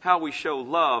others, how we show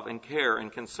love and care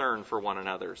and concern for one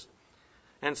another.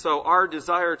 And so our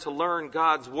desire to learn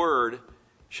God's Word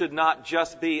should not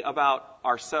just be about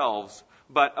ourselves,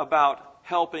 but about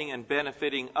helping and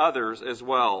benefiting others as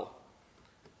well.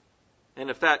 And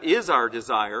if that is our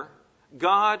desire,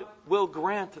 God will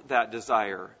grant that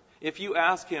desire. If you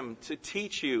ask Him to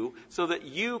teach you so that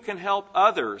you can help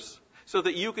others, so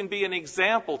that you can be an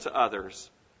example to others.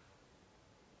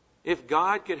 If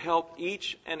God could help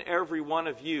each and every one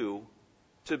of you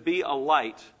to be a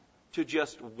light to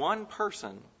just one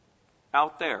person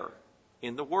out there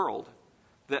in the world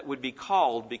that would be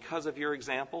called because of your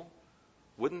example,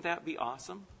 wouldn't that be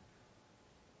awesome?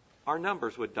 Our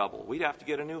numbers would double. We'd have to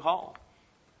get a new hall.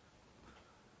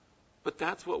 But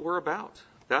that's what we're about.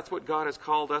 That's what God has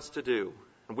called us to do.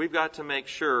 And we've got to make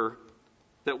sure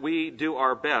that we do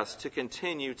our best to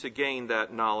continue to gain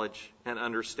that knowledge and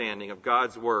understanding of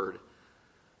God's Word.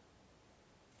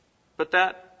 But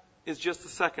that is just the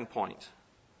second point.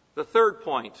 The third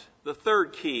point, the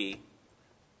third key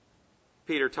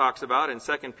Peter talks about in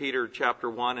 2 Peter chapter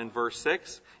 1 and verse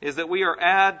 6 is that we are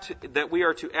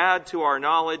to add to our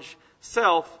knowledge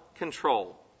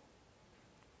self-control.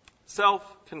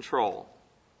 Self-control.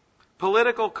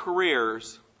 Political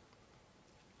careers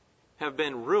have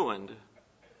been ruined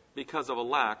because of a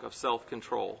lack of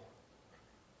self-control.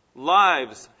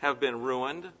 Lives have been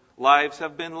ruined, lives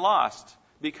have been lost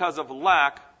because of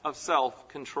lack of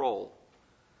self-control.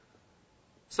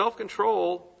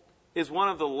 Self-control is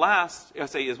the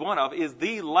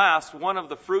last one of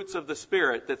the fruits of the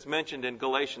Spirit that's mentioned in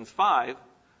Galatians 5,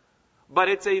 but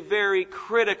it's a very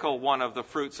critical one of the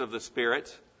fruits of the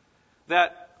Spirit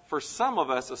that, for some of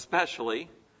us especially,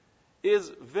 is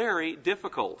very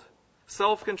difficult.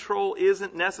 Self-control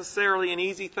isn't necessarily an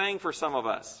easy thing for some of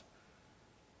us.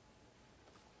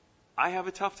 I have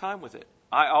a tough time with it.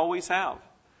 I always have.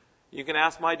 You can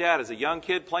ask my dad. As a young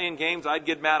kid playing games, I'd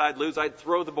get mad, I'd lose, I'd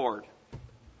throw the board.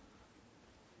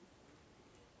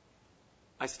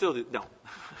 I still do. No.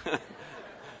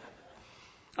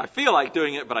 I feel like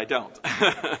doing it, but I don't.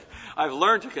 I've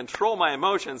learned to control my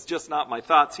emotions, just not my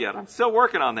thoughts yet. I'm still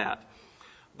working on that.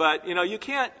 But, you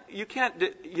can't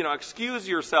excuse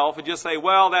yourself and just say,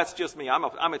 well, that's just me.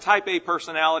 I'm a type A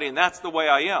personality and that's the way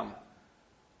I am.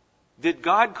 Did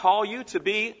God call you to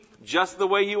be just the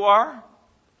way you are?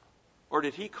 Or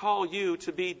did He call you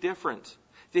to be different?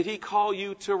 Did He call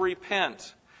you to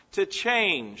repent, to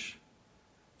change,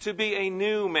 to be a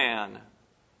new man?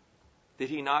 Did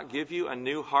He not give you a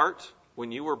new heart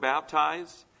when you were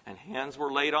baptized and hands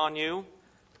were laid on you?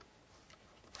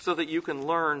 So that you can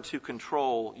learn to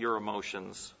control your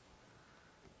emotions.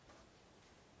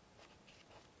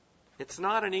 It's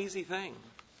not an easy thing.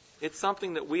 It's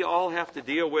something that we all have to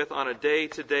deal with on a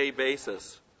day-to-day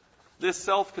basis. This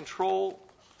self-control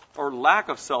or lack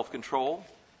of self-control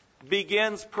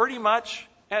begins pretty much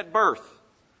at birth.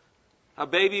 A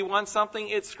baby wants something,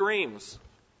 it screams.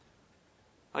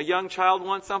 A young child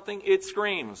wants something, it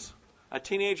screams. A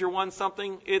teenager wants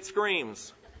something, it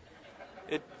screams.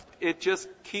 It just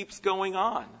keeps going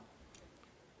on.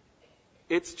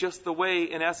 It's just the way,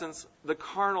 in essence, the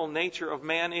carnal nature of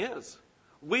man is.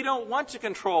 We don't want to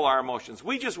control our emotions.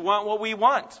 We just want what we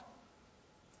want.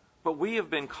 But we have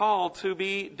been called to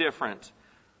be different.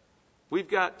 We've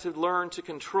got to learn to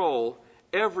control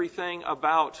everything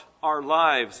about our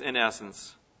lives, in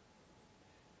essence.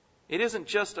 It isn't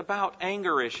just about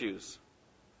anger issues.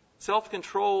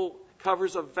 Self-control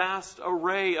covers a vast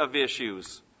array of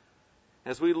issues.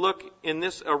 As we look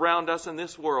around us in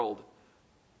this world,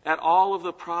 at all of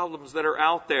the problems that are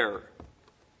out there,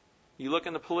 you look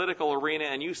in the political arena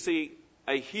and you see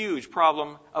a huge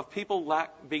problem of people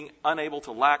being unable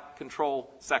to lack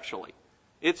control sexually.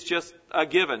 It's just a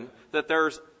given that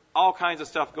there's all kinds of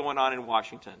stuff going on in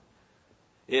Washington.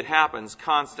 It happens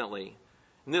constantly.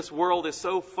 And this world is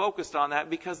so focused on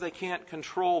that because they can't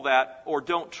control that or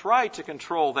don't try to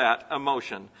control that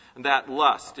emotion, that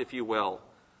lust, if you will.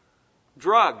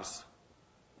 Drugs.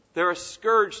 They're a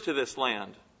scourge to this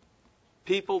land.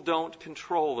 People don't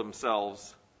control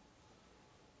themselves.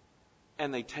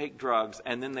 And they take drugs,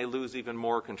 and then they lose even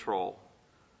more control.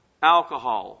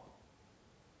 Alcohol.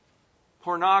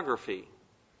 Pornography.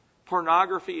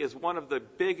 Pornography is one of the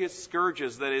biggest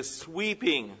scourges that is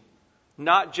sweeping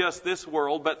not just this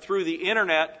world, but through the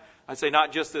internet. I say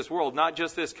not just this world, not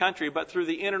just this country, but through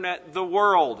the internet, the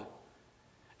world.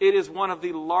 It is one of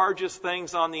the largest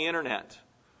things on the internet.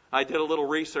 I did a little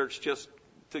research just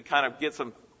to kind of get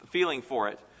some feeling for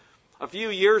it. A few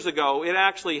years ago,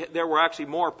 there were actually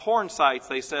more porn sites,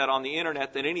 they said, on the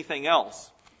internet than anything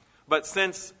else. But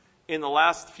since in the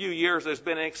last few years, there's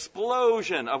been an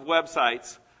explosion of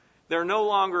websites. They're no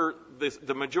longer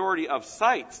the majority of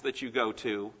sites that you go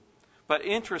to, but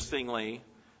interestingly,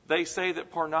 they say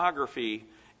that pornography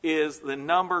is the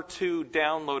number 2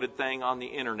 downloaded thing on the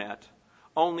internet,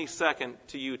 only second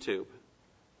to YouTube.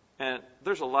 And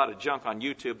there's a lot of junk on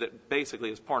YouTube that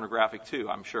basically is pornographic too,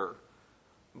 I'm sure.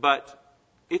 But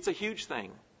it's a huge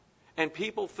thing. And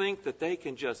people think that they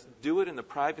can just do it in the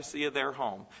privacy of their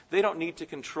home. They don't need to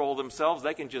control themselves.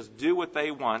 They can just do what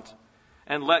they want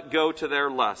and let go to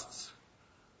their lusts.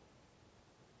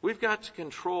 We've got to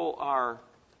control our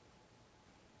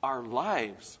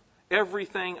lives,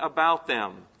 everything about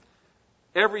them,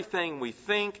 everything we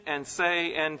think and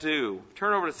say and do.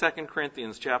 Turn over to 2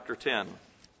 Corinthians chapter 10.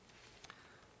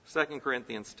 2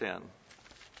 Corinthians 10.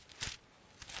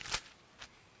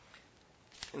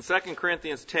 In 2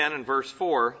 Corinthians 10 and verse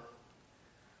 4,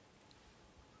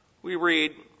 we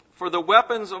read, "For the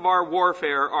weapons of our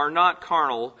warfare are not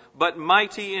carnal, but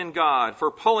mighty in God for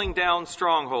pulling down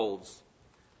strongholds."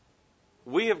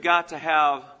 We have got to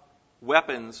have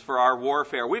weapons for our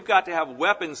warfare. We've got to have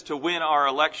weapons to win our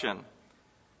election.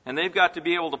 And they've got to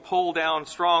be able to pull down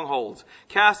strongholds,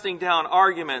 casting down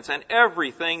arguments and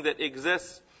everything that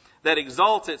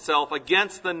exalts itself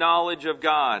against the knowledge of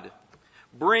God,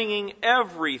 bringing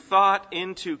every thought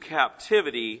into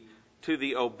captivity to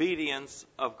the obedience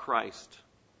of Christ.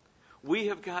 We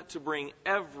have got to bring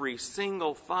every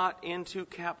single thought into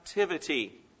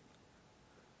captivity.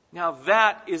 Now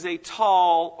that is a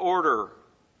tall order.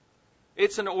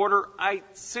 It's an order I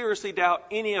seriously doubt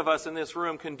any of us in this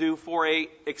room can do for an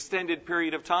extended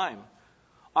period of time.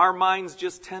 Our minds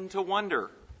just tend to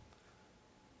wander.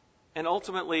 And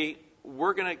ultimately,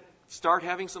 we're going to start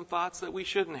having some thoughts that we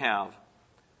shouldn't have.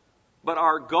 But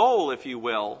our goal, if you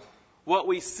will, what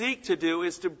we seek to do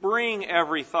is to bring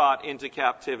every thought into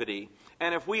captivity.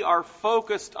 And if we are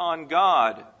focused on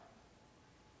God,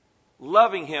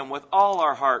 loving Him with all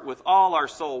our heart, with all our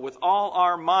soul, with all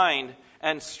our mind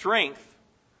and strength,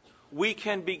 we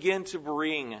can begin to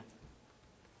bring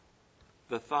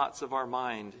the thoughts of our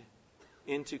mind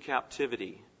into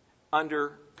captivity,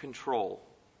 under control.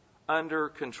 Under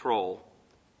control.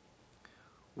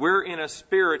 We're in a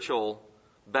spiritual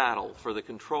battle for the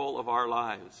control of our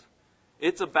lives.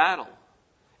 It's a battle.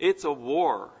 It's a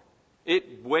war.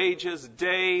 It wages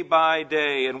day by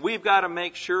day, and we've got to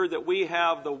make sure that we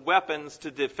have the weapons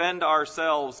to defend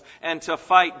ourselves and to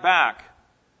fight back.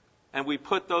 And we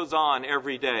put those on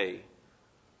every day.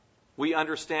 We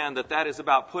understand that that is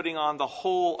about putting on the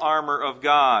whole armor of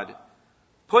God.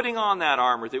 Putting on that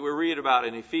armor that we read about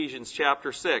in Ephesians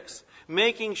chapter 6.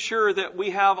 Making sure that we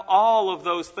have all of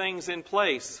those things in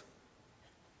place.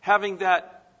 Having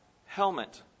that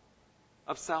helmet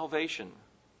of salvation.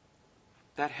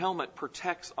 That helmet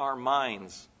protects our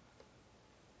minds.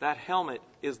 That helmet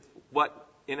is what,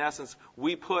 in essence,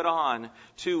 we put on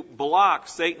to block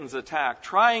Satan's attack,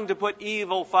 trying to put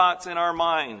evil thoughts in our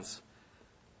minds.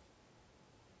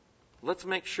 Let's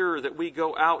make sure that we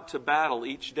go out to battle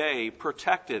each day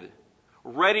protected,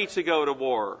 ready to go to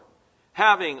war,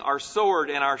 having our sword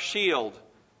and our shield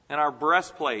and our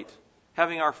breastplate,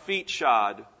 having our feet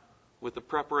shod with the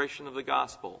preparation of the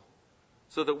gospel,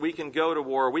 so that we can go to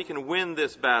war, we can win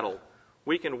this battle,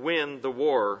 we can win the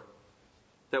war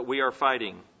that we are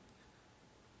fighting.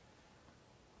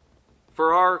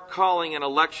 For our calling and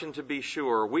election to be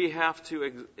sure, we have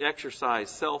to exercise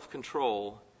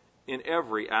self-control in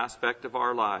every aspect of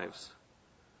our lives.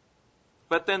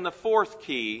 But then the fourth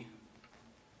key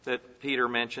that Peter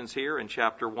mentions here in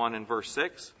chapter 1 and verse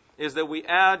 6 is that we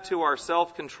add to our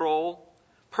self-control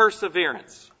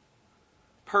perseverance.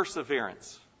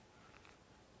 Perseverance.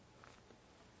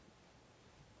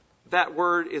 That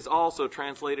word is also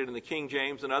translated in the King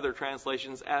James and other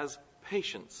translations as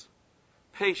patience.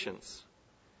 Patience.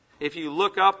 If you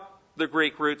look up the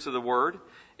Greek roots of the word,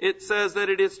 it says that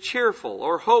it is cheerful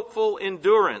or hopeful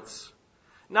endurance.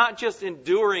 Not just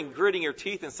enduring, gritting your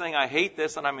teeth and saying, I hate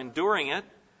this and I'm enduring it.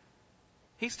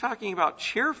 He's talking about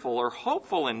cheerful or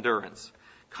hopeful endurance.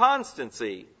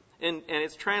 Constancy. And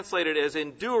it's translated as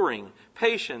enduring,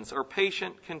 patience, or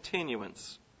patient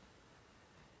continuance.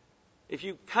 If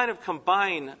you kind of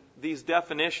combine these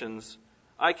definitions,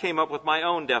 I came up with my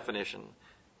own definition.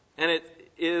 And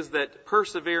it is that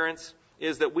perseverance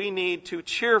is that we need to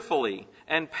cheerfully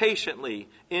and patiently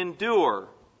endure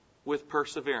with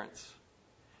perseverance.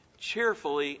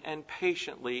 Cheerfully and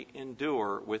patiently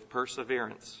endure with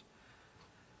perseverance.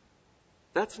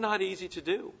 That's not easy to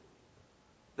do.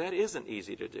 That isn't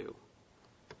easy to do.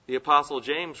 The Apostle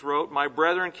James wrote, "My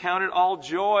brethren, count it all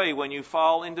joy when you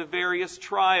fall into various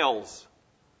trials."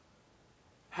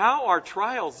 How are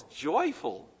trials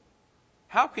joyful?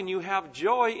 How can you have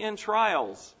joy in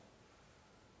trials?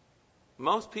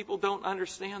 Most people don't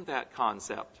understand that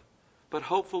concept, but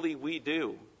hopefully we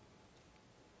do.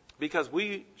 Because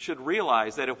we should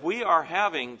realize that if we are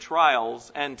having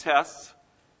trials and tests,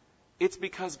 it's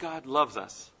because God loves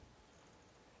us.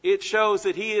 It shows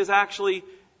that He is actually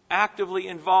actively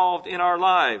involved in our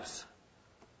lives.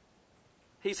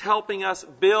 He's helping us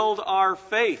build our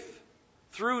faith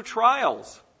through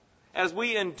trials. As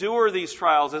we endure these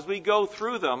trials, as we go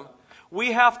through them,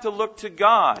 we have to look to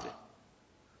God.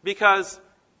 Because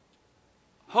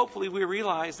hopefully we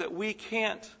realize that we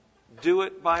can't do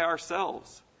it by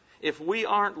ourselves. If we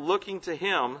aren't looking to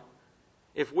Him,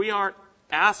 if we aren't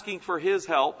asking for His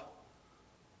help,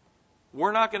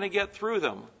 we're not going to get through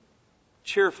them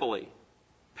cheerfully,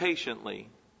 patiently.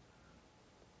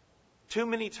 Too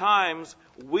many times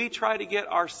we try to get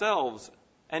ourselves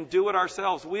and do it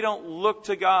ourselves. We don't look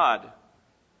to God.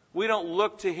 We don't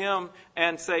look to Him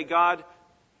and say, God,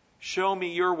 show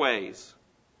me your ways.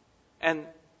 And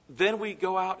then we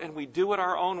go out and we do it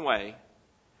our own way.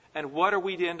 And what do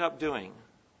we end up doing?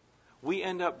 We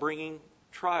end up bringing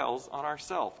trials on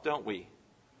ourselves, don't we?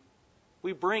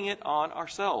 We bring it on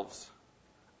ourselves.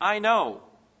 I know.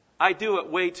 I do it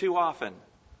way too often.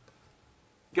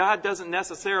 God doesn't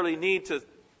necessarily need to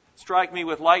strike me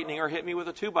with lightning or hit me with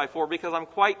a 2x4 because I'm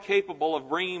quite capable of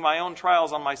bringing my own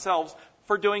trials on myself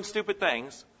for doing stupid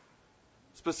things,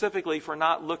 specifically for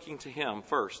not looking to Him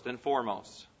first and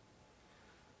foremost.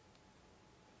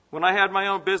 When I had my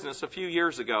own business a few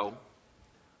years ago,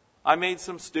 I made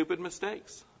some stupid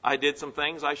mistakes. I did some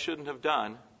things I shouldn't have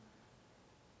done.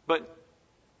 But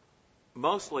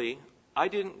mostly, I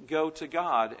didn't go to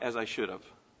God as I should have.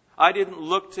 I didn't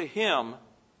look to Him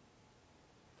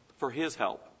for His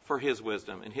help, for His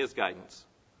wisdom and His guidance.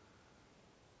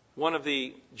 One of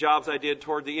the jobs I did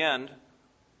toward the end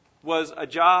was a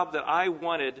job that I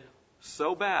wanted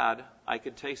so bad I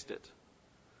could taste it.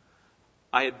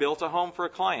 I had built a home for a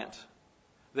client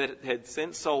that had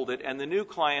since sold it, and the new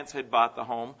clients had bought the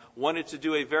home, wanted to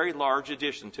do a very large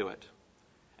addition to it.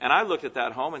 And I looked at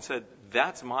that home and said,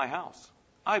 that's my house.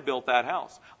 I built that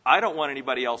house. I don't want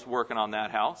anybody else working on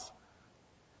that house.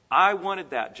 I wanted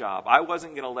that job. I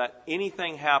wasn't going to let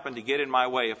anything happen to get in my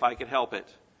way if I could help it.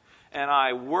 And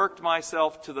I worked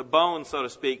myself to the bone, so to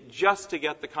speak, just to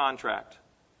get the contract.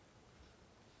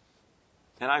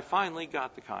 And I finally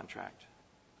got the contract.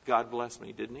 God bless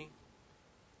me, didn't He?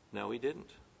 No, He didn't.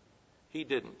 He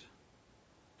didn't.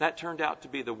 That turned out to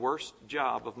be the worst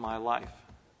job of my life.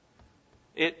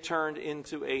 It turned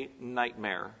into a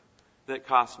nightmare that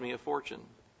cost me a fortune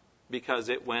because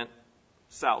it went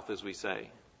south, as we say.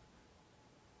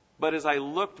 But as I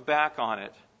looked back on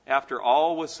it, after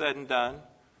all was said and done,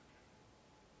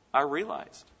 I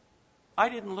realized I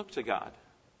didn't look to God.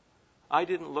 I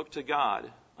didn't look to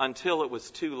God until it was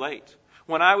too late.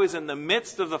 When I was in the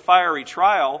midst of the fiery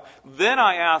trial, then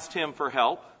I asked Him for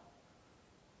help.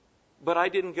 But I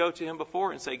didn't go to Him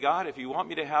before and say, God, if you want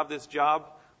me to have this job,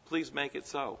 please make it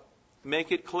so.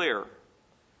 Make it clear.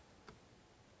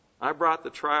 I brought the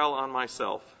trial on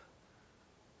myself.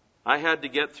 I had to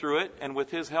get through it, and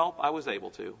with His help, I was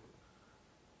able to.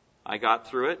 I got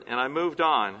through it, and I moved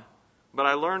on. But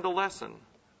I learned a lesson.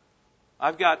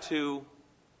 I've got to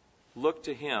look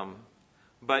to Him.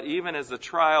 But even as the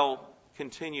trial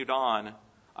continued on,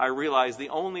 I realized the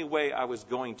only way I was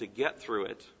going to get through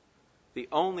it, the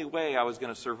only way I was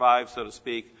going to survive, so to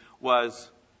speak, was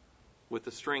with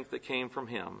the strength that came from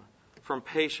Him, from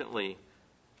patiently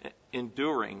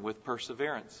enduring with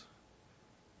perseverance.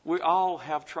 We all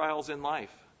have trials in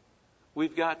life.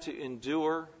 We've got to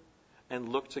endure and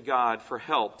look to God for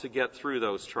help to get through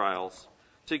those trials,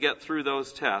 to get through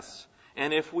those tests.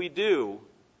 And if we do,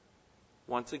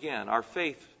 once again, our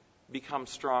faith becomes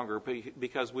stronger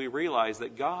because we realize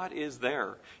that God is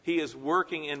there. He is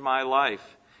working in my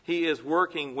life. He is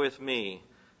working with me.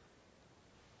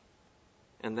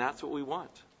 And that's what we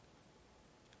want.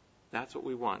 That's what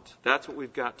we want. That's what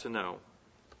we've got to know.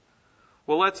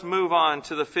 Well, let's move on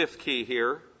to the fifth key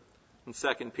here in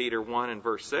 2 Peter 1 and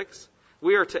verse 6.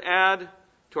 We are to add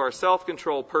to our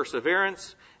self-control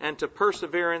perseverance, and to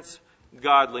perseverance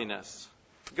godliness.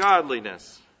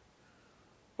 Godliness.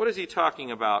 What is he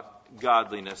talking about,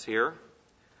 godliness, here?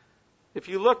 If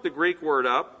you look the Greek word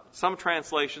up, some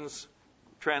translations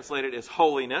translate it as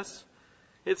holiness.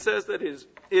 It says that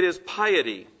it is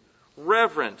piety,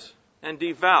 reverent, and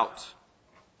devout.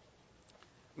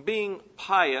 Being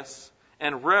pious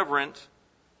and reverent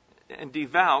and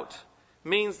devout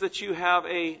means that you have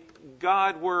a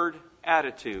Godward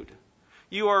attitude.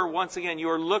 You are, once again, you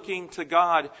are looking to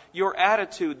God. Your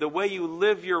attitude, the way you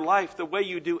live your life, the way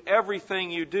you do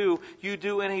everything you do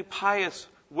in a pious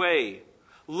way.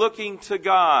 Looking to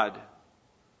God.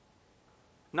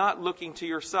 Not looking to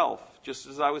yourself, just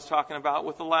as I was talking about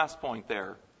with the last point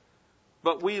there.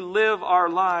 But we live our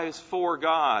lives for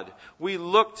God. We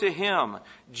look to Him.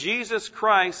 Jesus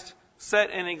Christ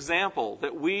set an example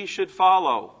that we should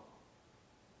follow.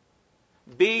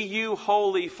 Be you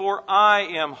holy, for I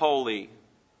am holy.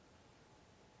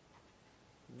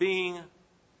 Being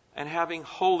and having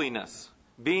holiness,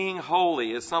 being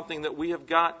holy is something that we have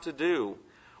got to do.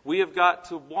 We have got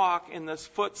to walk in the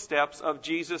footsteps of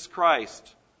Jesus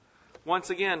Christ.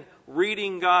 Once again,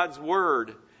 reading God's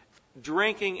Word,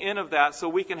 drinking in of that so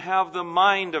we can have the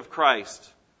mind of Christ.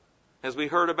 As we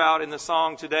heard about in the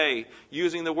song today,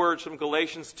 using the words from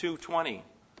Galatians 2:20.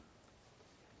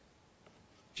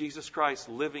 Jesus Christ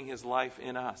living His life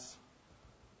in us.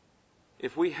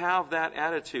 If we have that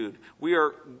attitude, we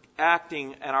are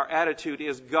acting, and our attitude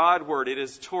is Godward. It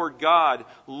is toward God,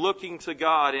 looking to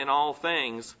God in all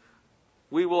things.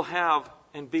 We will have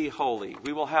and be holy.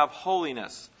 We will have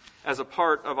holiness as a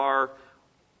part of our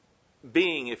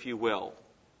being, if you will.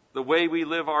 The way we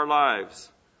live our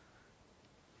lives.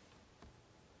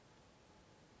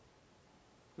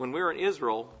 When we were in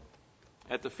Israel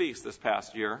at the feast this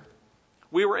past year,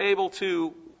 we were able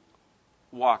to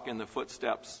walk in the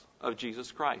footsteps of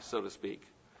Jesus Christ, so to speak.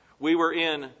 We were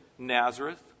in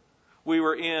Nazareth. We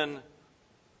were in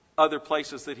other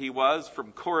places that He was,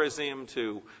 from Chorazim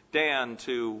to Dan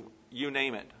to you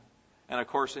name it. And of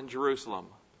course in Jerusalem,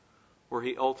 where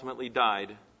He ultimately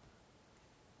died.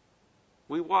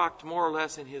 We walked more or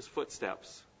less in His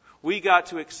footsteps. We got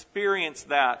to experience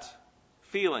that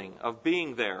feeling of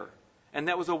being there. And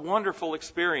that was a wonderful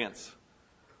experience.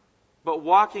 But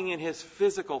walking in His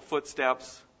physical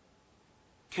footsteps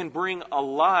can bring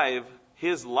alive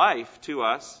His life to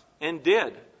us, and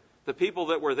did. The people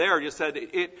that were there just said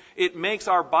it makes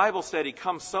our Bible study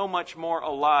come so much more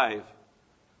alive.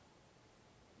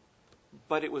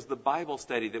 But it was the Bible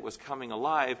study that was coming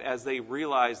alive as they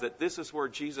realized that this is where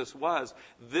Jesus was.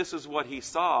 This is what He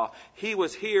saw. He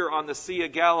was here on the Sea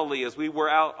of Galilee as we were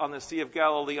out on the Sea of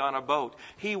Galilee on a boat.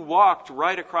 He walked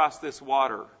right across this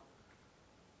water.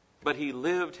 But He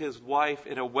lived His life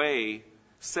in a way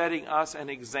setting us an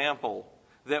example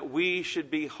that we should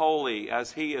be holy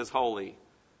as He is holy.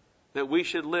 That we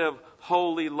should live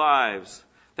holy lives.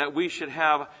 That we should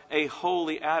have a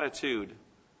holy attitude.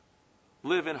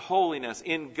 Live in holiness,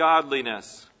 in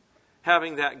godliness.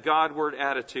 Having that Godward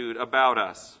attitude about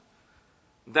us.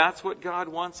 That's what God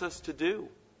wants us to do.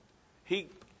 He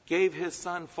gave His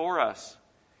Son for us.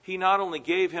 He not only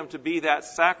gave Him to be that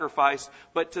sacrifice,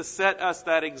 but to set us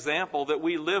that example that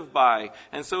we live by.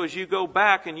 And so as you go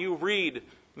back and you read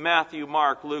Matthew,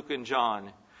 Mark, Luke, and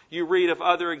John, you read of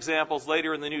other examples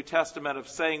later in the New Testament of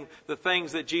saying the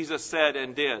things that Jesus said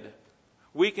and did.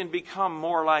 We can become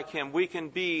more like Him. We can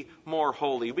be more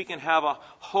holy. We can have a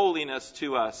holiness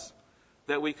to us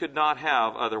that we could not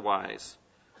have otherwise,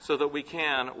 so that we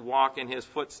can walk in His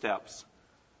footsteps.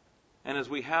 And as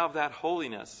we have that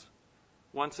holiness,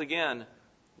 once again,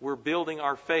 we're building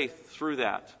our faith through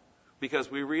that,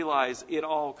 because we realize it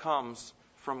all comes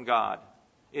from God.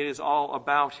 It is all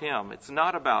about Him. It's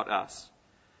not about us.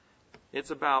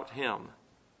 It's about Him.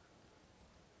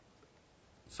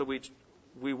 So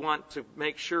we want to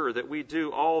make sure that we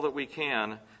do all that we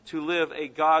can to live a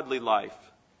godly life,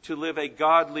 to live a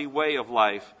godly way of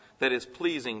life that is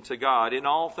pleasing to God in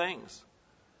all things.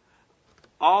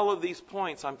 All of these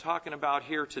points I'm talking about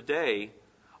here today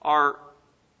are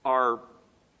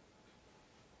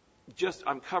just,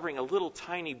 I'm covering a little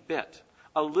tiny bit,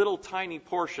 a little tiny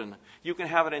portion. You can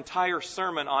have an entire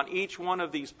sermon on each one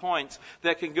of these points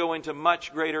that can go into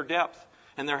much greater depth.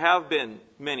 And there have been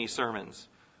many sermons.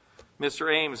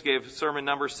 Mr. Ames gave sermon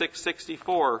number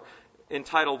 664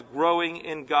 entitled Growing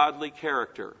in Godly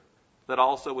Character, that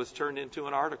also was turned into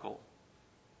an article.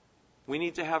 We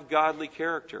need to have godly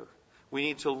character. We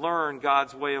need to learn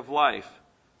God's way of life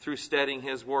through studying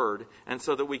His Word, and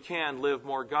so that we can live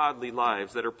more godly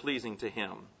lives that are pleasing to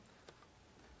Him.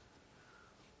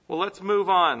 Well, let's move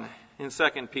on in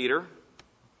 2 Peter.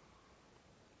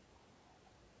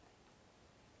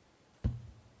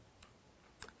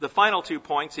 The final 2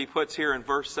 points he puts here in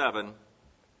verse 7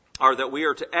 are that we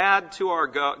are to add to our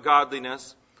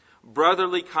godliness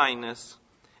brotherly kindness,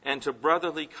 and to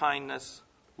brotherly kindness,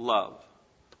 love.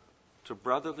 To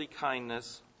brotherly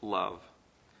kindness, love.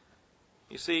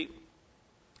 You see,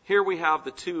 here we have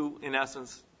the two, in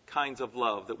essence, kinds of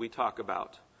love that we talk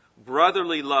about.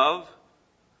 Brotherly love,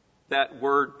 that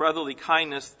word brotherly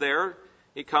kindness there,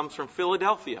 It comes from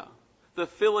Philadelphia. The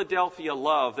Philadelphia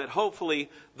love that hopefully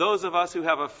those of us who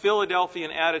have a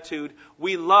Philadelphian attitude,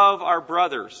 we love our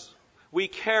brothers. We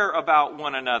care about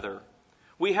one another.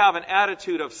 We have an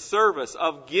attitude of service,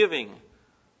 of giving,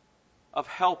 of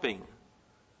helping,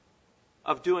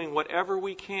 of doing whatever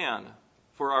we can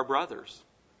for our brothers.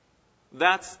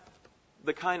 That's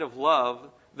the kind of love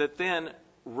that then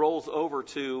rolls over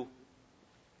to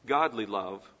godly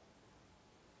love,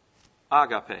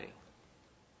 agape.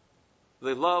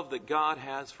 The love that God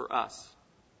has for us.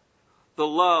 The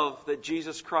love that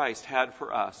Jesus Christ had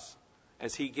for us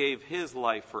as He gave His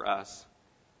life for us.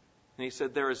 And He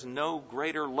said, there is no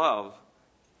greater love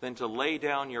than to lay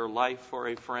down your life for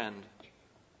a friend.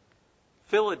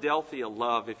 Philadelphia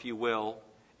love, if you will,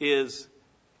 is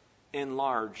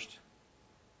enlarged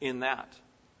in that.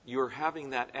 You're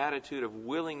having that attitude of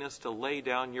willingness to lay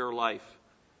down your life.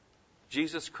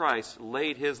 Jesus Christ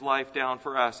laid His life down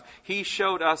for us. He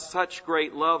showed us such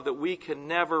great love that we can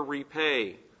never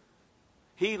repay.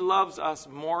 He loves us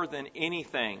more than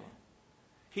anything.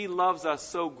 He loves us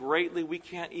so greatly we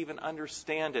can't even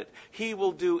understand it. He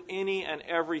will do any and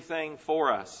everything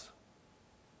for us.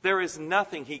 There is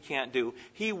nothing He can't do.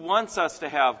 He wants us to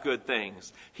have good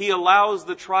things. He allows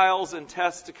the trials and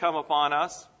tests to come upon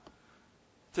us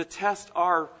to test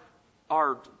our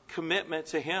commitment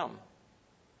to Him,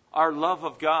 our love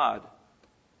of God.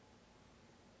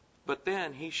 But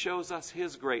then He shows us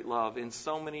His great love in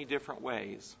so many different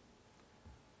ways.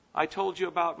 I told you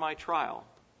about my trial.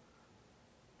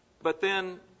 But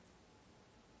then,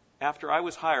 after I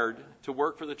was hired to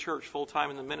work for the church full-time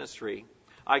in the ministry,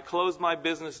 I closed my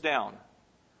business down.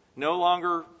 No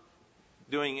longer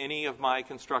doing any of my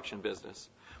construction business.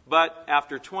 But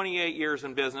after 28 years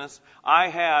in business, I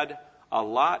had a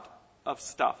lot of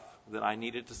stuff that I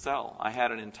needed to sell. I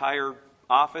had an entire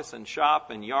office and shop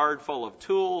and yard full of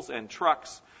tools and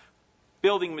trucks,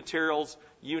 building materials,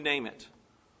 you name it.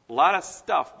 A lot of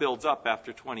stuff builds up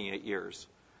after 28 years.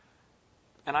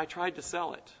 And I tried to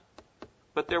sell it.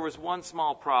 But there was one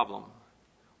small problem.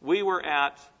 We were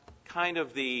at kind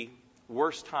of the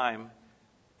worst time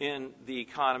in the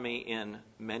economy in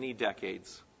many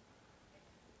decades.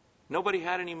 Nobody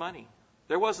had any money.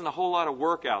 There wasn't a whole lot of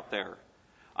work out there.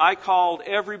 I called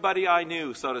everybody I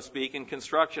knew, so to speak, in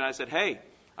construction. I said, hey,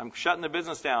 I'm shutting the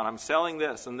business down. I'm selling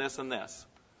this and this and this.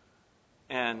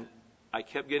 And I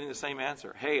kept getting the same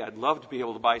answer. Hey, I'd love to be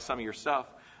able to buy some of your stuff,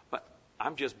 but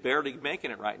I'm just barely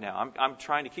making it right now. I'm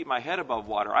trying to keep my head above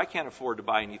water. I can't afford to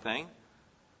buy anything.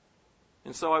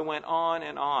 And so I went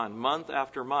on, month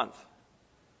after month.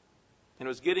 And it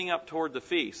was getting up toward the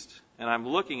feast. And I'm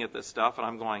looking at this stuff and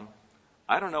I'm going,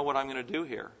 I don't know what I'm going to do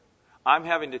here. I'm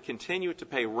having to continue to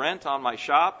pay rent on my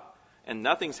shop and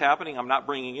nothing's happening. I'm not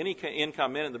bringing any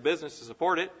income in the business to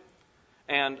support it.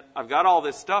 And I've got all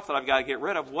this stuff that I've got to get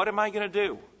rid of. What am I going to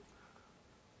do?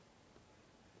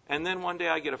 And then one day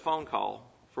I get a phone call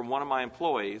from one of my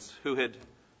employees who had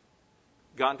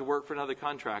gone to work for another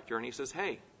contractor. And he says,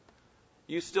 hey,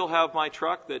 you still have my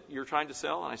truck that you're trying to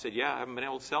sell? And I said, yeah, I haven't been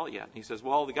able to sell it yet. And he says,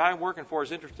 well, the guy I'm working for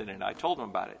is interested in it. I told him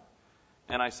about it.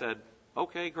 And I said,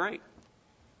 okay, great.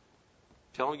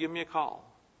 Tell him to give me a call.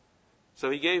 So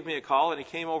he gave me a call and he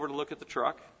came over to look at the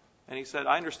truck. And he said,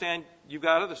 I understand you've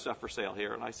got other stuff for sale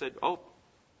here. And I said, oh,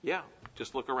 yeah,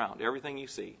 just look around. Everything you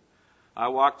see. I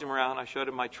walked him around. I showed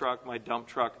him my truck, my dump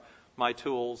truck, my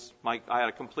tools. I had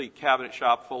a complete cabinet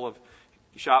shop full of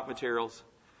shop materials.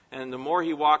 And the more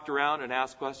he walked around and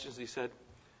asked questions,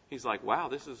 he's like, wow,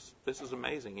 this is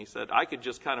amazing. He said, I could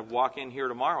just kind of walk in here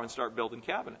tomorrow and start building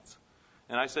cabinets.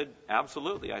 And I said,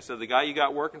 absolutely. I said, the guy you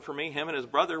got working for me, him and his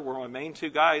brother were my main two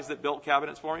guys that built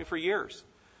cabinets for me for years.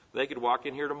 They could walk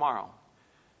in here tomorrow.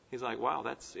 He's like, wow,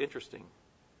 that's interesting.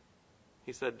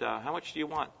 He said, how much do you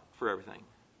want for everything?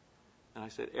 And I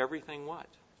said, everything what?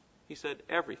 He said,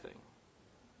 everything.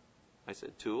 I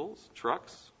said, tools,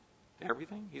 trucks,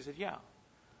 everything? He said, yeah.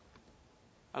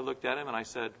 I looked at him and I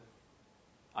said,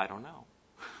 I don't know.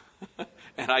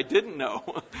 And I didn't know.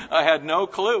 I had no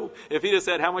clue. If he'd have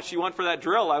said, how much do you want for that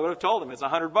drill? I would have told him it's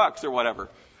 $100 or whatever.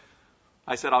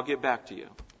 I said, I'll get back to you.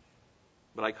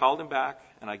 But I called him back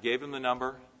and I gave him the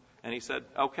number and he said,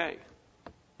 okay.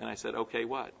 And I said, okay,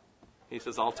 what? He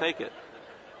says, I'll take it.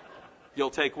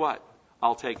 You'll take what?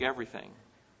 I'll take everything.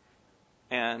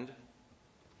 And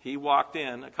he walked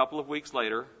in a couple of weeks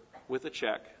later with a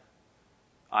check.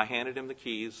 I handed him the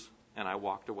keys and I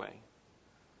walked away.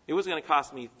 It was going to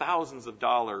cost me thousands of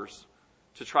dollars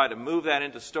to try to move that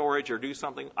into storage or do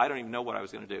something. I don't even know what I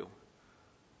was going to do.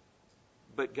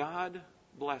 But God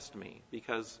blessed me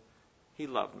because He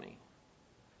loved me.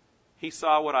 He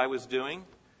saw what I was doing,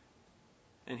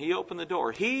 And He opened the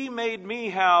door. He made me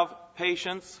have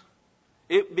patience.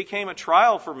 It became a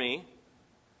trial for me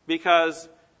because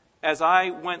as I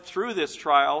went through this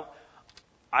trial,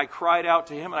 I cried out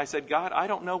to Him and I said, God, I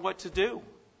don't know what to do.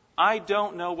 I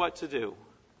don't know what to do.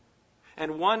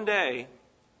 And one day,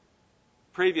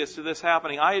 previous to this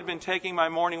happening, I had been taking my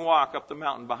morning walk up the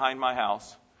mountain behind my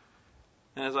house.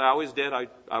 And as I always did,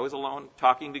 I was alone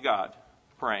talking to God,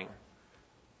 praying.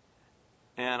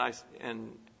 And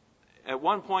at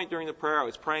one point during the prayer, I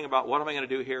was praying about what am I going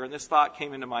to do here, and this thought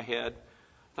came into my head.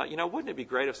 I thought, wouldn't it be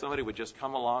great if somebody would just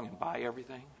come along and buy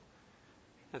everything?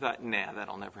 I thought, nah,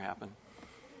 that'll never happen.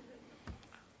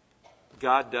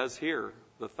 God does hear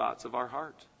the thoughts of our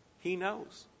heart. He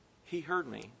knows. He heard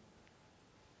me.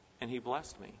 And He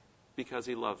blessed me because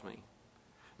He loves me.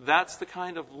 That's the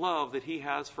kind of love that He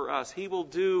has for us. He will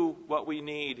do what we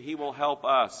need. He will help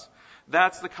us.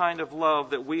 That's the kind of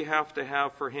love that we have to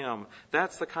have for Him.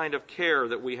 That's the kind of care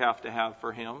that we have to have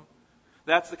for Him.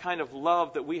 That's the kind of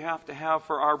love that we have to have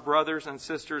for our brothers and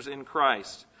sisters in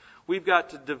Christ. We've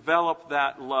got to develop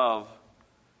that love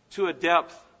to a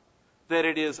depth that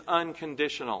it is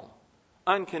unconditional.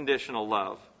 Unconditional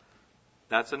love.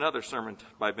 That's another sermon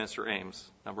by Mr. Ames,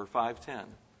 number 510.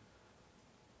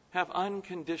 Have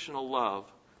unconditional love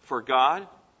for God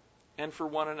and for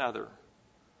one another.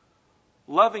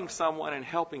 Loving someone and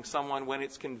helping someone when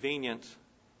it's convenient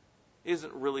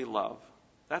isn't really love.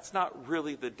 That's not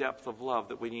really the depth of love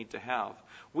that we need to have.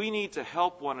 We need to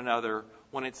help one another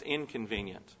when it's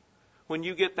inconvenient. When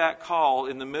you get that call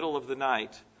in the middle of the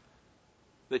night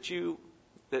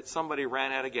that somebody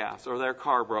ran out of gas or their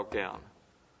car broke down,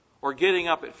 or getting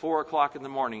up at 4 o'clock in the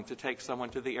morning to take someone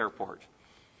to the airport,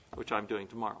 which I'm doing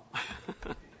tomorrow.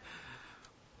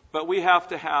 But we have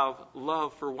to have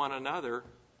love for one another.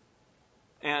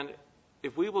 And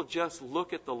if we will just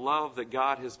look at the love that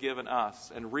God has given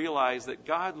us and realize that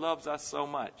God loves us so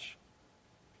much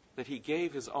that He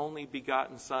gave His only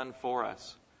begotten Son for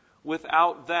us.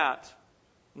 Without that,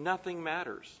 nothing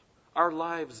matters. Our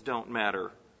lives don't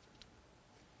matter.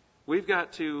 We've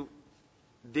got to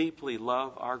deeply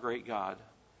love our great God.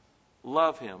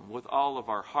 Love Him with all of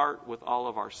our heart, with all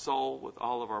of our soul, with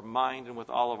all of our mind, and with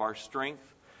all of our strength.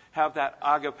 Have that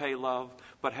agape love,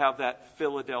 but have that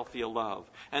Philadelphia love.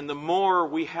 And the more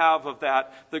we have of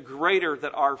that, the greater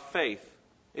that our faith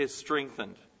is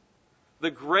strengthened.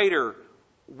 The greater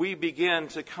we begin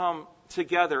to come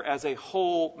together as a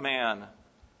whole man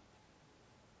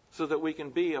so that we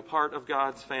can be a part of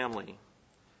God's family.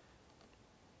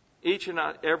 Each and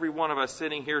every one of us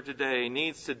sitting here today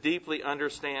needs to deeply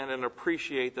understand and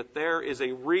appreciate that there is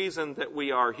a reason that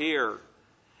we are here.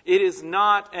 It is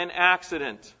not an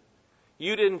accident.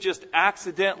 You didn't just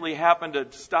accidentally happen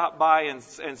to stop by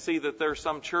and see that there's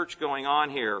some church going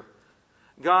on here.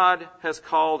 God has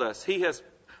called us. He has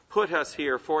put us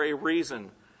here for a reason.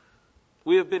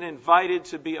 We have been invited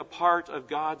to be a part of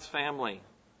God's family,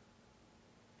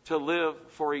 to live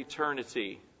for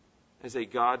eternity as a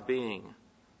God being.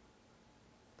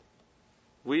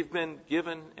 We've been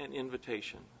given an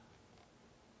invitation.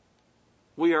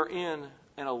 We are in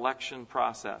an election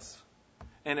process.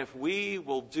 And if we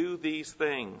will do these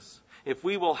things, if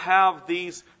we will have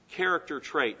these character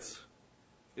traits,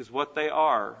 is what they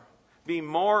are, be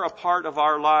more a part of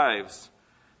our lives,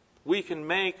 we can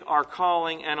make our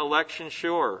calling and election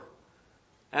sure.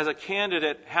 As a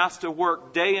candidate has to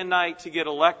work day and night to get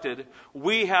elected,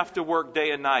 we have to work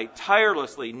day and night,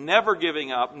 tirelessly, never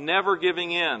giving up, never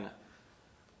giving in.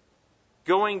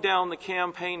 Going down the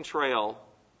campaign trail,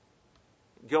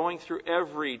 going through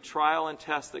every trial and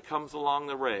test that comes along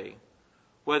the way,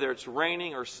 whether it's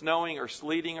raining or snowing or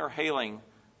sleeting or hailing,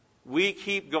 we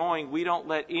keep going. We don't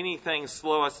let anything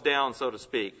slow us down, so to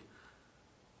speak.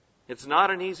 It's not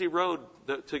an easy road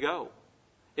to go.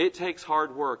 It takes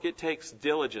hard work. It takes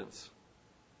diligence.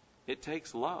 It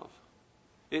takes love.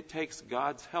 It takes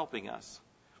God's helping us.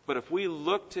 But if we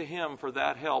look to Him for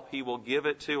that help, He will give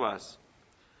it to us.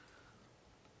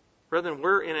 Brethren,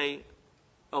 we're in an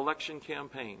election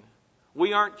campaign.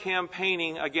 We aren't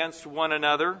campaigning against one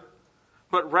another,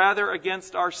 but rather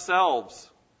against ourselves.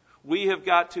 We have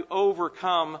got to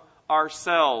overcome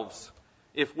ourselves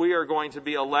if we are going to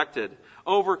be elected.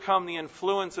 Overcome the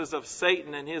influences of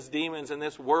Satan and his demons in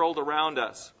this world around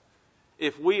us.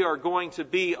 If we are going to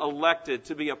be elected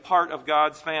to be a part of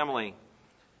God's family.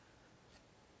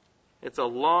 It's a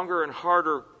longer and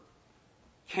harder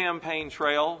campaign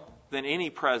trail than any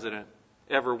president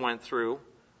ever went through.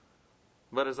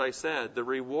 But as I said, the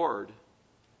reward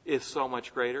is so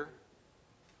much greater.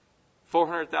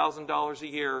 $400,000 a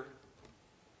year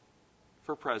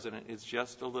for president is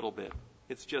just a little bit.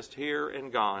 It's just here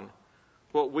and gone.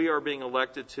 what we are being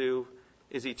elected to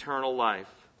is eternal life.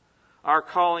 Our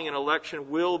calling and election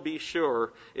will be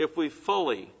sure if we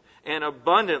fully and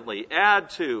abundantly add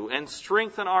to and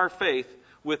strengthen our faith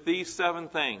with these 7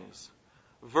 things: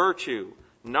 virtue,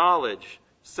 knowledge,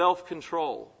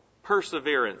 self-control,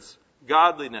 perseverance,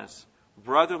 godliness,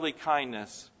 brotherly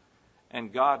kindness,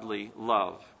 and godly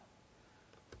love.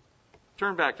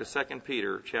 Turn back to 2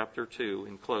 Peter chapter 2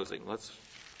 in closing. Let's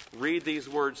read these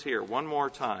words here one more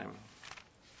time.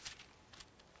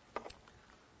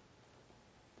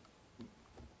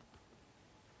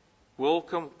 We'll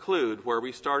conclude where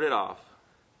we started off.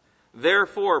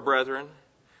 Therefore, brethren,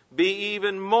 be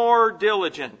even more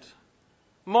diligent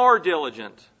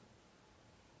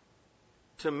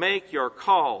to make your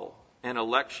call and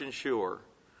election sure.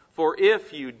 For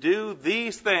if you do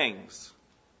these things,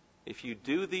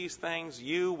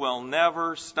 you will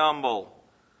never stumble.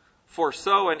 For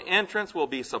so an entrance will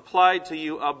be supplied to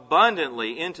you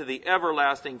abundantly into the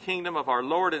everlasting kingdom of our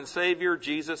Lord and Savior,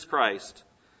 Jesus Christ.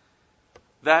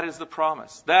 That is the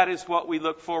promise. That is what we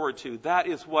look forward to. That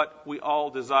is what we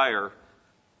all desire.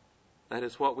 That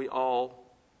is what we all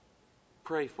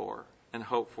pray for and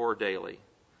hope for daily.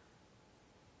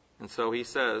 And so he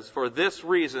says, for this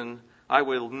reason, I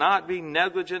will not be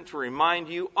negligent to remind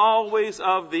you always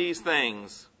of these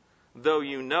things, though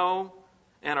you know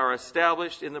and are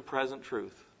established in the present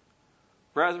truth.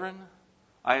 Brethren,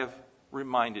 I have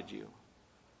reminded you.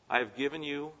 I have given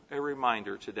you a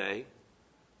reminder today.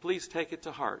 Please take it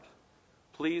to heart.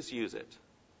 Please use it.